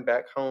return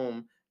back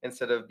home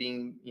instead of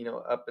being,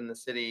 up in the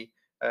city.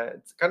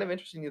 It's kind of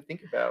interesting to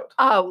think about.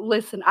 Oh,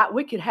 listen,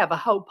 we could have a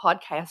whole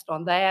podcast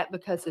on that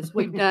because as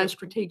we've done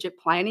strategic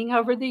planning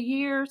over the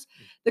years,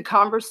 the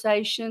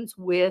conversations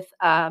with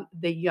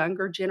the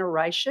younger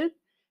generation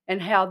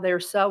and how they're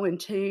so in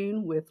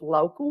tune with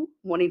local,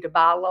 wanting to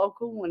buy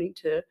local, wanting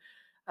to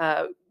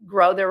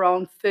grow their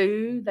own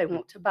food. They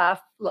want to buy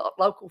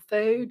local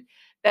food.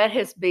 That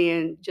has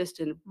been just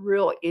a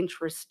real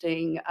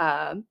interesting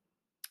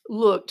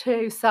look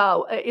too.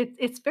 So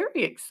it's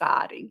very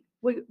exciting.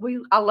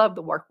 I love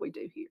the work we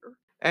do here.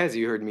 As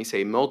you heard me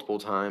say multiple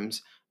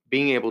times,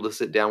 being able to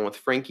sit down with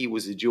Frankie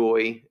was a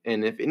joy,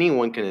 and if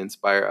anyone can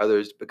inspire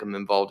others to become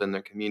involved in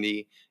their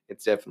community,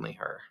 it's definitely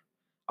her.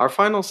 Our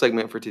final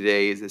segment for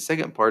today is the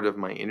second part of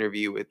my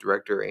interview with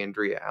Director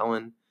Andrea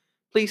Allen.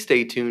 Please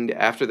stay tuned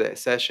after that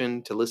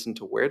session to listen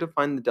to where to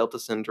find the Delta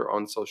Center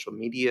on social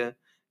media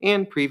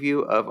and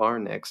preview of our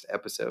next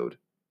episode.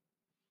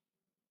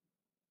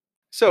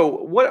 So,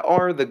 what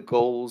are the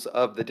goals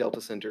of the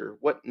Delta Center?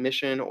 What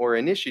mission or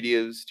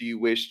initiatives do you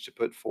wish to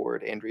put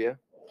forward, Andrea?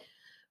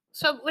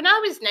 So when I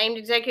was named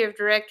executive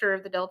director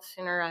of the Delta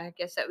Center, I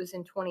guess that was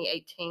in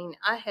 2018.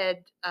 I had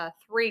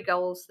three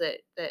goals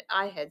that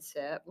I had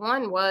set.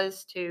 One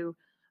was to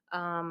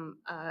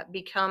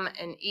become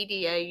an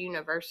EDA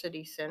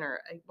University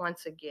Center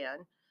once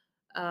again.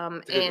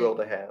 It's a good goal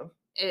to have.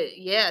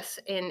 Yes,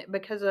 and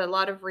because a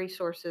lot of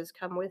resources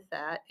come with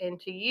that, and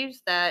to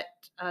use that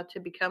to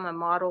become a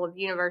model of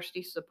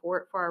university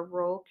support for our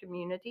rural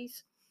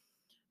communities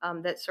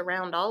that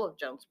surround all of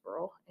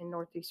Jonesboro in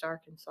Northeast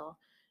Arkansas.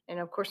 And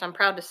of course, I'm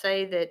proud to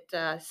say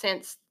that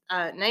since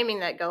naming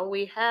that goal,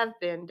 we have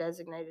been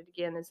designated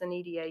again as an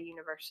EDA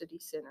University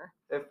Center.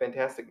 That's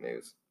fantastic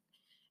news.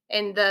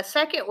 And the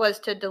second was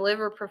to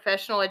deliver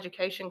professional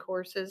education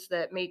courses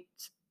that meet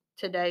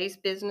today's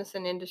business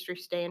and industry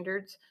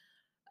standards.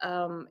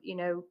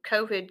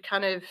 COVID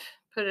kind of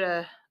put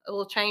a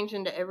little change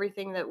into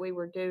everything that we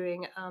were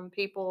doing.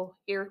 People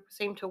here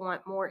seem to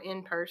want more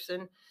in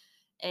person,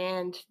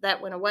 and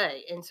that went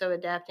away. And so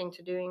adapting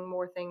to doing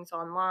more things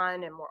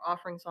online and more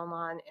offerings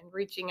online and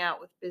reaching out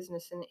with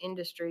business and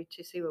industry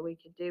to see what we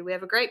could do. We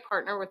have a great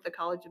partner with the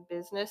College of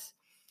Business.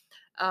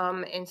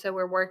 And so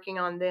we're working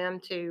on them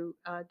to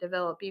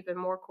develop even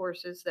more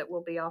courses that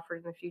will be offered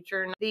in the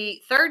future. And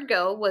the third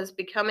goal was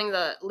becoming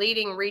the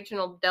leading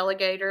regional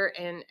delegator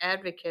and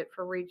advocate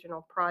for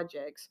regional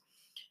projects.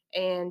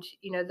 And,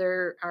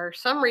 there are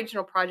some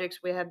regional projects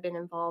we have been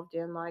involved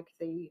in, like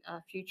the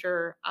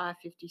future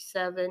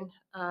I-57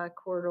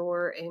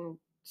 corridor and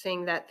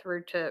seeing that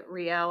through to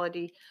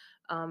reality.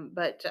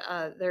 But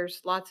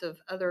there's lots of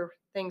other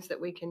things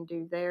that we can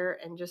do there,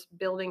 and just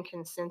building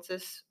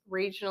consensus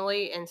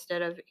regionally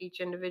instead of each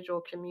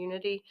individual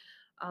community,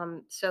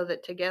 so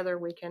that together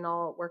we can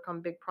all work on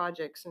big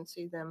projects and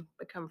see them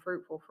become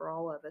fruitful for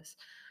all of us.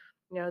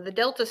 The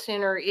Delta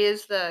Center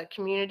is the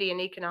Community and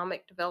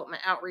Economic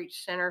Development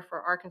Outreach Center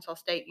for Arkansas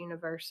State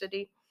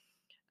University.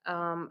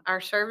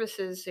 Our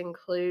services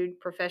include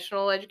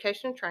professional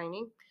education and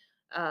training,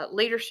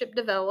 leadership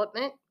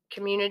development,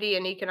 community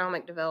and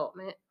economic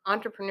development,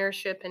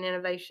 entrepreneurship and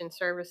innovation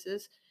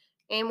services,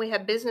 and we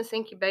have business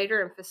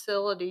incubator and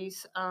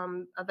facilities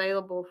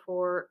available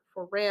for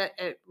rent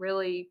at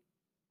really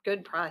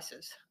good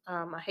prices.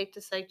 I hate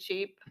to say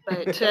cheap,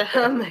 but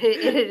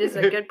it is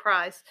a good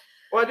price.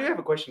 Well, I do have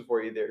a question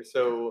for you there.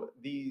 So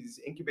these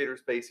incubator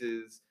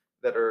spaces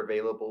that are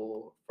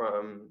available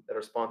that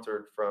are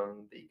sponsored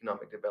from the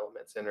Economic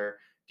Development Center,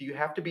 do you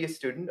have to be a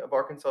student of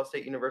Arkansas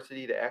State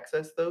University to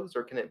access those,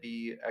 or can it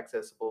be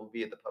accessible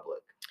via the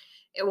public?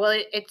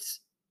 Well,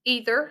 it's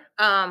either.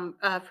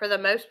 For the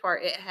most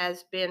part, it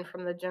has been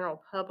from the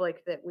general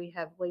public that we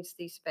have leased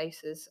these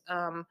spaces.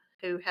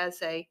 Who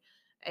has a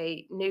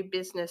new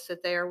business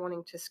that they are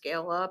wanting to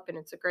scale up, and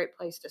it's a great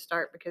place to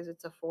start because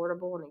it's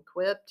affordable and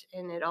equipped,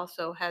 and it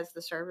also has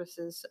the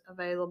services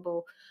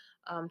available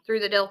through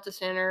the Delta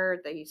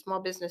Center, the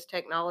Small Business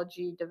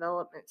Technology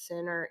Development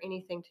Center,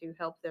 anything to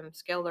help them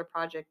scale their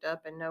project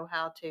up and know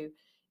how to,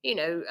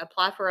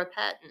 apply for a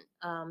patent,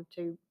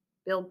 to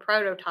build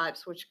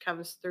prototypes, which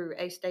comes through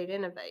A-State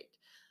Innovate.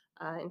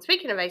 And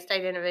speaking of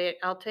A-State Innovate,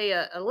 I'll tell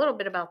you a little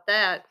bit about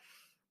that.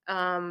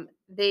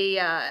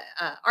 The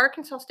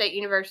Arkansas State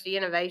University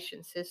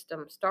Innovation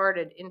System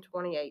started in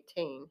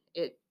 2018.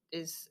 It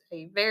is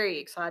a very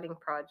exciting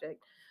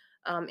project.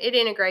 It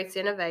integrates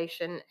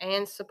innovation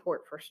and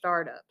support for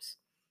startups.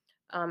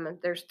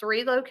 There's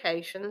three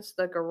locations: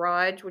 the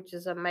garage, which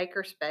is a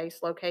maker space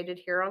located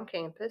here on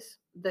campus;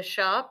 the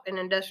shop, an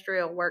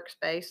industrial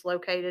workspace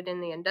located in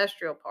the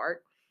industrial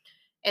park;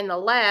 and the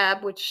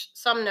lab, which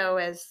some know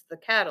as the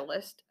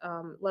Catalyst,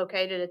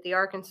 located at the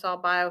Arkansas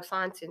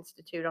Bioscience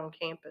Institute on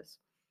campus.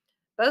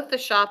 Both the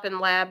shop and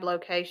lab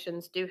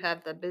locations do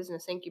have the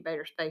business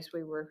incubator space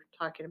we were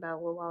talking about a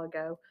little while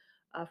ago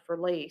for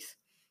lease.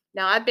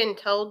 Now, I've been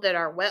told that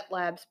our wet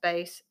lab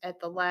space at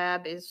the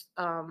lab is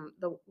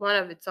the one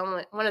of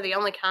the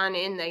only kind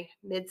in the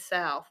Mid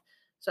South.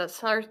 So it's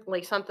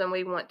certainly something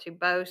we want to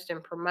boast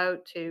and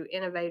promote to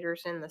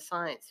innovators in the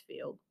science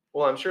field.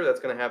 Well, I'm sure that's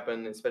going to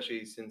happen,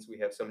 especially since we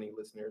have so many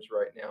listeners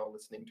right now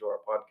listening to our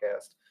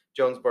podcast.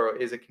 Jonesboro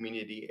is a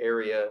community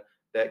area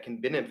that can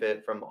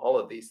benefit from all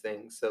of these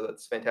things. So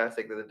that's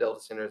fantastic that the Delta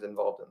Center is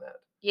involved in that.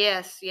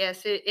 Yes,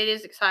 yes, it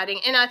is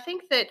exciting. And I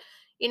think that,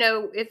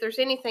 if there's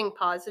anything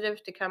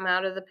positive to come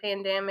out of the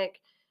pandemic,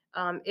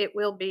 it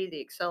will be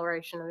the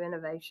acceleration of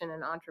innovation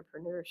and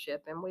entrepreneurship.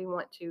 And we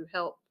want to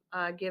help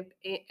give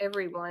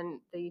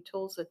everyone the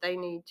tools that they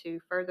need to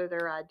further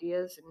their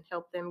ideas and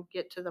help them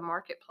get to the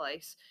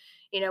marketplace.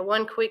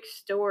 One quick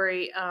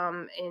story,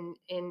 and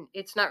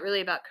it's not really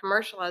about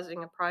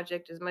commercializing a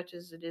project as much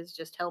as it is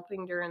just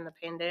helping during the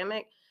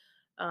pandemic.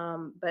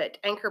 But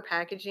Anchor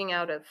Packaging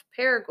out of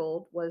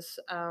Paragould was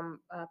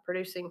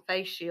producing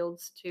face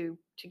shields to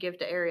give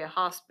to area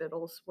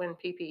hospitals when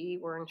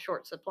PPE were in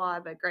short supply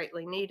but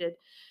greatly needed.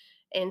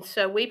 And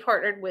so we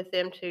partnered with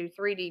them to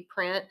 3D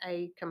print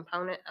a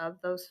component of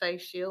those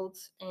face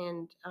shields,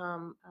 and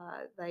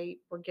they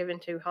were given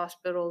to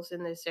hospitals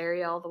in this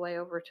area all the way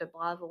over to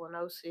Blytheville and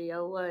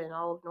Osceola and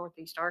all of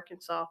Northeast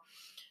Arkansas.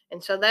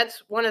 And so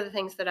that's one of the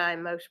things that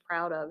I'm most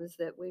proud of, is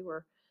that we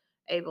were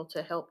able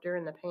to help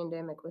during the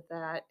pandemic with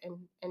that. And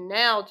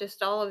now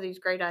just all of these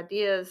great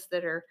ideas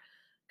that are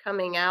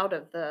coming out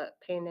of the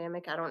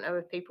pandemic. I don't know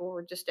if people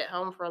were just at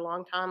home for a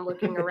long time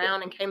looking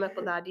around and came up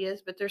with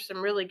ideas, but there's some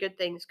really good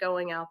things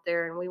going out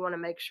there, and we want to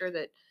make sure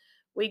that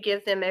we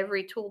give them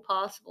every tool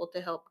possible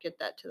to help get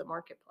that to the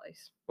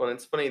marketplace. Well,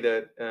 it's funny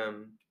that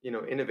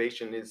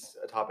innovation is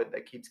a topic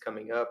that keeps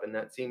coming up, and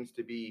that seems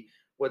to be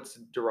what's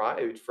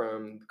derived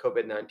from the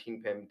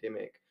COVID-19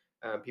 pandemic.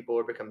 People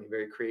are becoming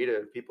very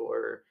creative. People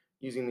are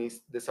using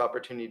this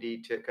opportunity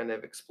to kind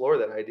of explore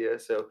that idea.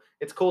 So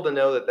it's cool to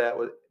know that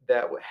what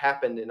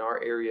happened in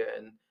our area,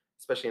 and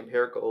especially in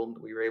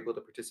Paragould, we were able to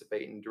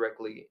participate and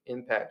directly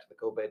impact the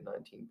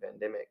COVID-19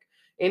 pandemic.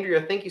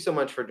 Andrea, thank you so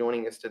much for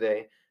joining us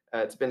today.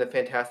 It's been a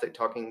fantastic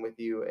talking with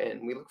you,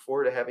 and we look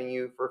forward to having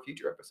you for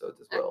future episodes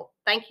as well.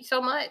 Thank you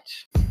so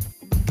much.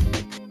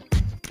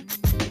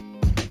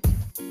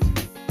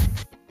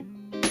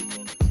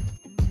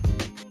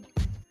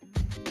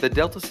 The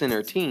Delta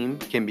Center team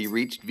can be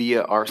reached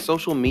via our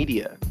social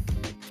media.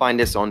 Find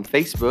us on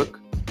Facebook,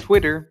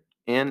 Twitter,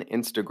 and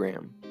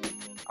Instagram.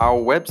 Our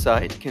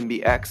website can be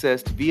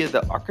accessed via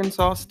the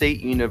Arkansas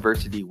State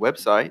University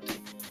website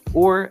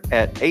or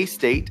at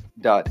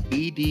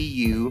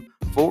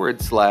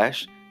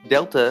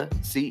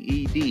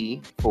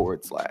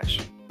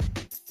astate.edu/DeltaCED/.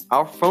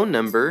 Our phone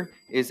number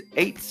is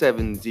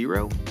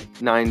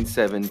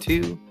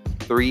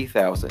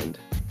 870-972-3000.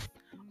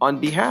 On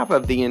behalf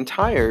of the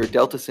entire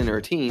Delta Center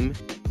team,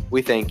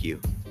 we thank you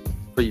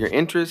for your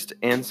interest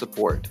and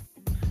support.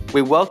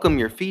 We welcome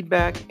your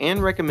feedback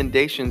and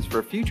recommendations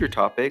for future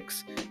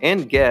topics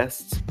and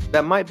guests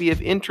that might be of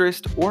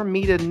interest or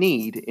meet a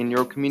need in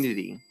your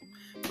community.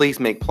 Please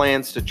make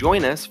plans to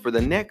join us for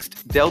the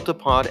next Delta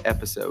Pod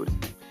episode.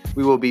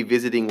 We will be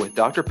visiting with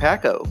Dr.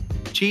 Packo,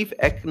 Chief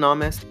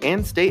Economist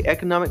and State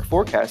Economic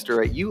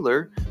Forecaster at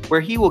Euler,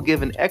 where he will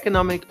give an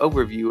economic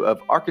overview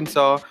of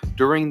Arkansas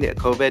during the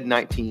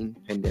COVID-19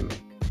 pandemic.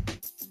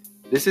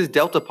 This is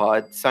Delta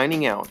Pod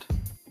signing out.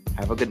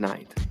 Have a good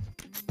night.